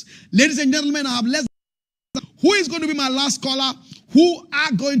diagnose. Ladies and gentlemen, I have less. Who is going to be my last caller? Who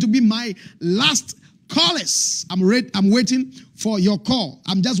are going to be my last callers? I'm waiting for your call.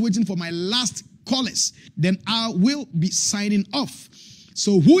 I'm just waiting for my last callers. Then I will be signing off.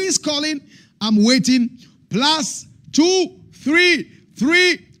 So who is calling? I'm waiting. +2 3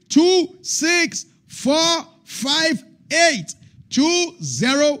 3 2 6 4 5 8 2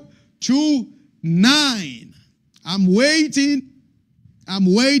 0 2 9. I'm waiting. I'm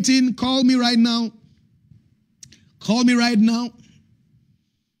waiting. Call me right now. Call me right now.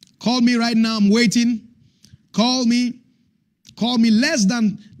 Call me right now. I'm waiting. Call me. Call me less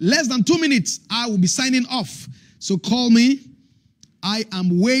than 2 minutes. I will be signing off. So call me. I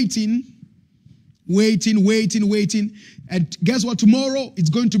am waiting. Waiting. And guess what? Tomorrow it's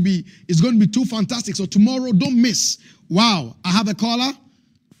going to be too fantastic. So tomorrow, don't miss. Wow. I have a caller.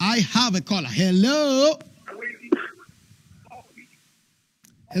 Hello.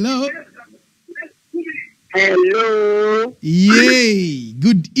 Hello. Hello. Yay.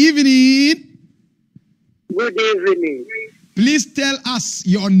 Good evening. Good evening. Please tell us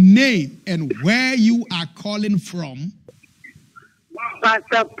your name and where you are calling from.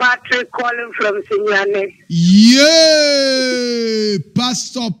 Pastor Patrick calling from Sinyane. Yay.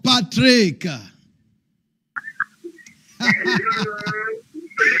 Pastor Patrick.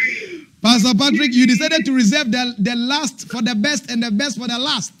 Pastor Patrick, you decided to reserve the last for the best and the best for the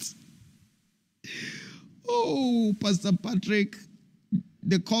last. Oh, Pastor Patrick,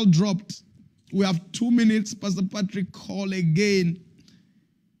 the call dropped. We have 2 minutes. Pastor Patrick, call again.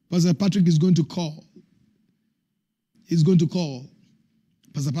 Pastor Patrick is going to call. He's going to call.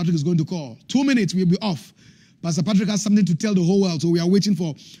 Pastor Patrick is going to call. 2 minutes, we'll be off. Pastor Patrick has something to tell the whole world, so we are waiting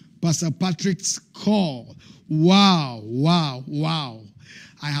for Pastor Patrick's call. Wow.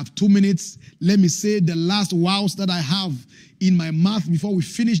 I have 2 minutes. Let me say the last wows that I have in my mouth before we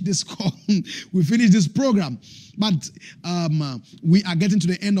finish this call. We finish this program. But we are getting to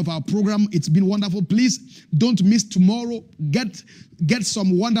the end of our program. It's been wonderful. Please don't miss tomorrow. Get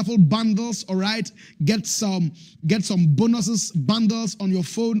some wonderful bundles, all right? Get some bonuses, bundles on your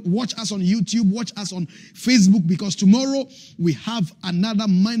phone. Watch us on YouTube. Watch us on Facebook, because tomorrow we have another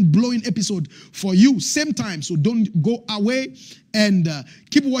mind-blowing episode for you. Same time, so don't go away, and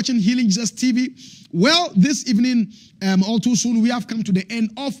keep watching Healing Jesus TV. Well, this evening, all too soon, we have come to the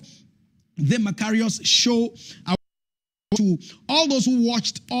end of the Makarios show. To all those who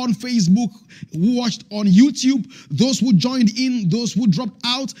watched on Facebook, who watched on YouTube, those who joined in, those who dropped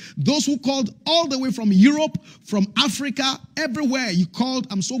out, those who called all the way from Europe, from Africa, everywhere you called.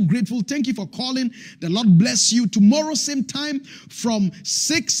 I'm so grateful. Thank you for calling. The Lord bless you. Tomorrow, same time, from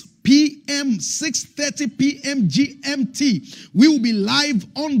 6 p.m., 6:30 p.m. GMT. We will be live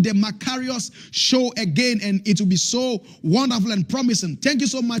on the Makarios show again, and it will be so wonderful and promising. Thank you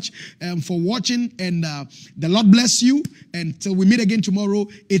so much for watching, and the Lord bless you. Until we meet again tomorrow,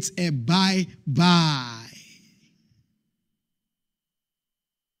 it's a bye-bye.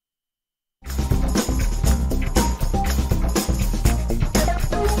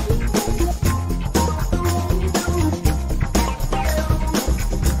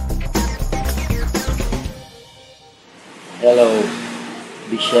 Hello,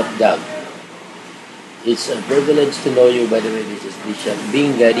 Bishop Doug. It's a privilege to know you. By the way, this is Bishop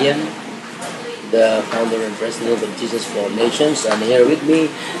Bing Guardian, the founder and president of Jesus for Nations, and here with me,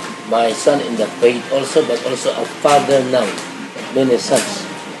 my son in the faith also, but also a father now, many sons,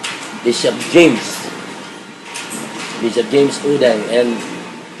 Bishop James Mills-Odoi, and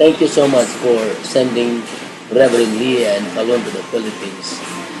thank you so much for sending Reverend Leah and Kalon to the Philippines.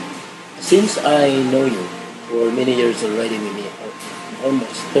 Since I know you for many years already,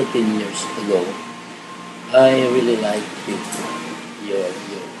 almost 13 years ago, I really like you.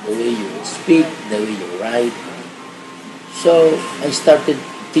 The way you speak, the way you write. So I started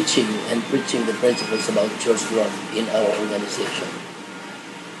teaching and preaching the principles about church growth in our organization.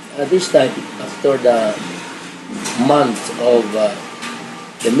 This time, after the month of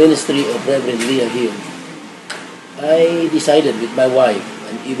the ministry of Reverend Leah here, I decided with my wife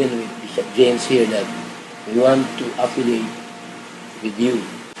and even with Bishop James here that we want to affiliate with you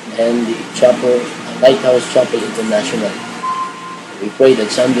and the chapel, Lighthouse Chapel International. We pray that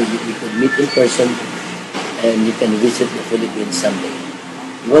someday we could meet in person and you can visit the Philippines someday.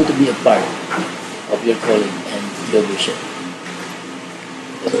 We want to be a part of your calling and your vision.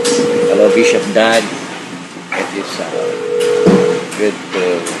 Hello, Bishop Doug. It is good to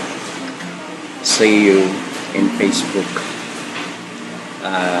see you in Facebook.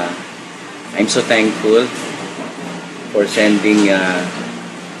 I'm so thankful for sending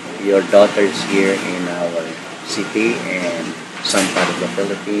your daughters here in our city and some part of the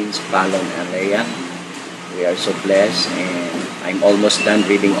Philippines, Palon and Leia. We are so blessed, and I'm almost done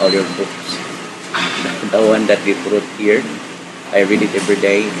reading all your books. The one that we brought here, I read it every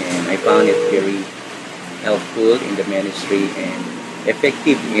day, and I found it very helpful in the ministry and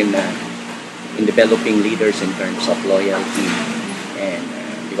effective in developing leaders in terms of loyalty. And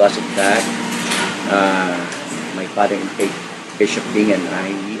because of that, my father in faith, Bishop Ding, and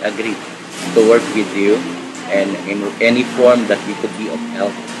I, we agreed to work with you, and in any form that we could be of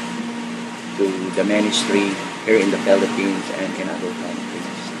help to the ministry here in the Philippines and in other countries.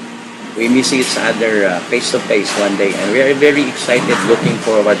 We miss each other face to face one day, and we are very excited, looking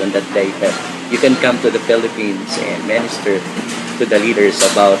forward on that day that you can come to the Philippines and minister to the leaders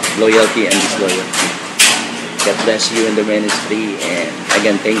about loyalty and disloyalty. God bless you in the ministry, and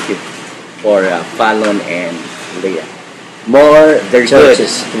again, thank you for Fallon and Leah. More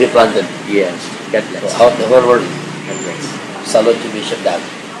churches to be planted. Yes, God bless. Throughout the whole world. God bless. Salute to Bishop Dan.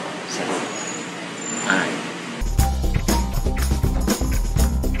 Salute.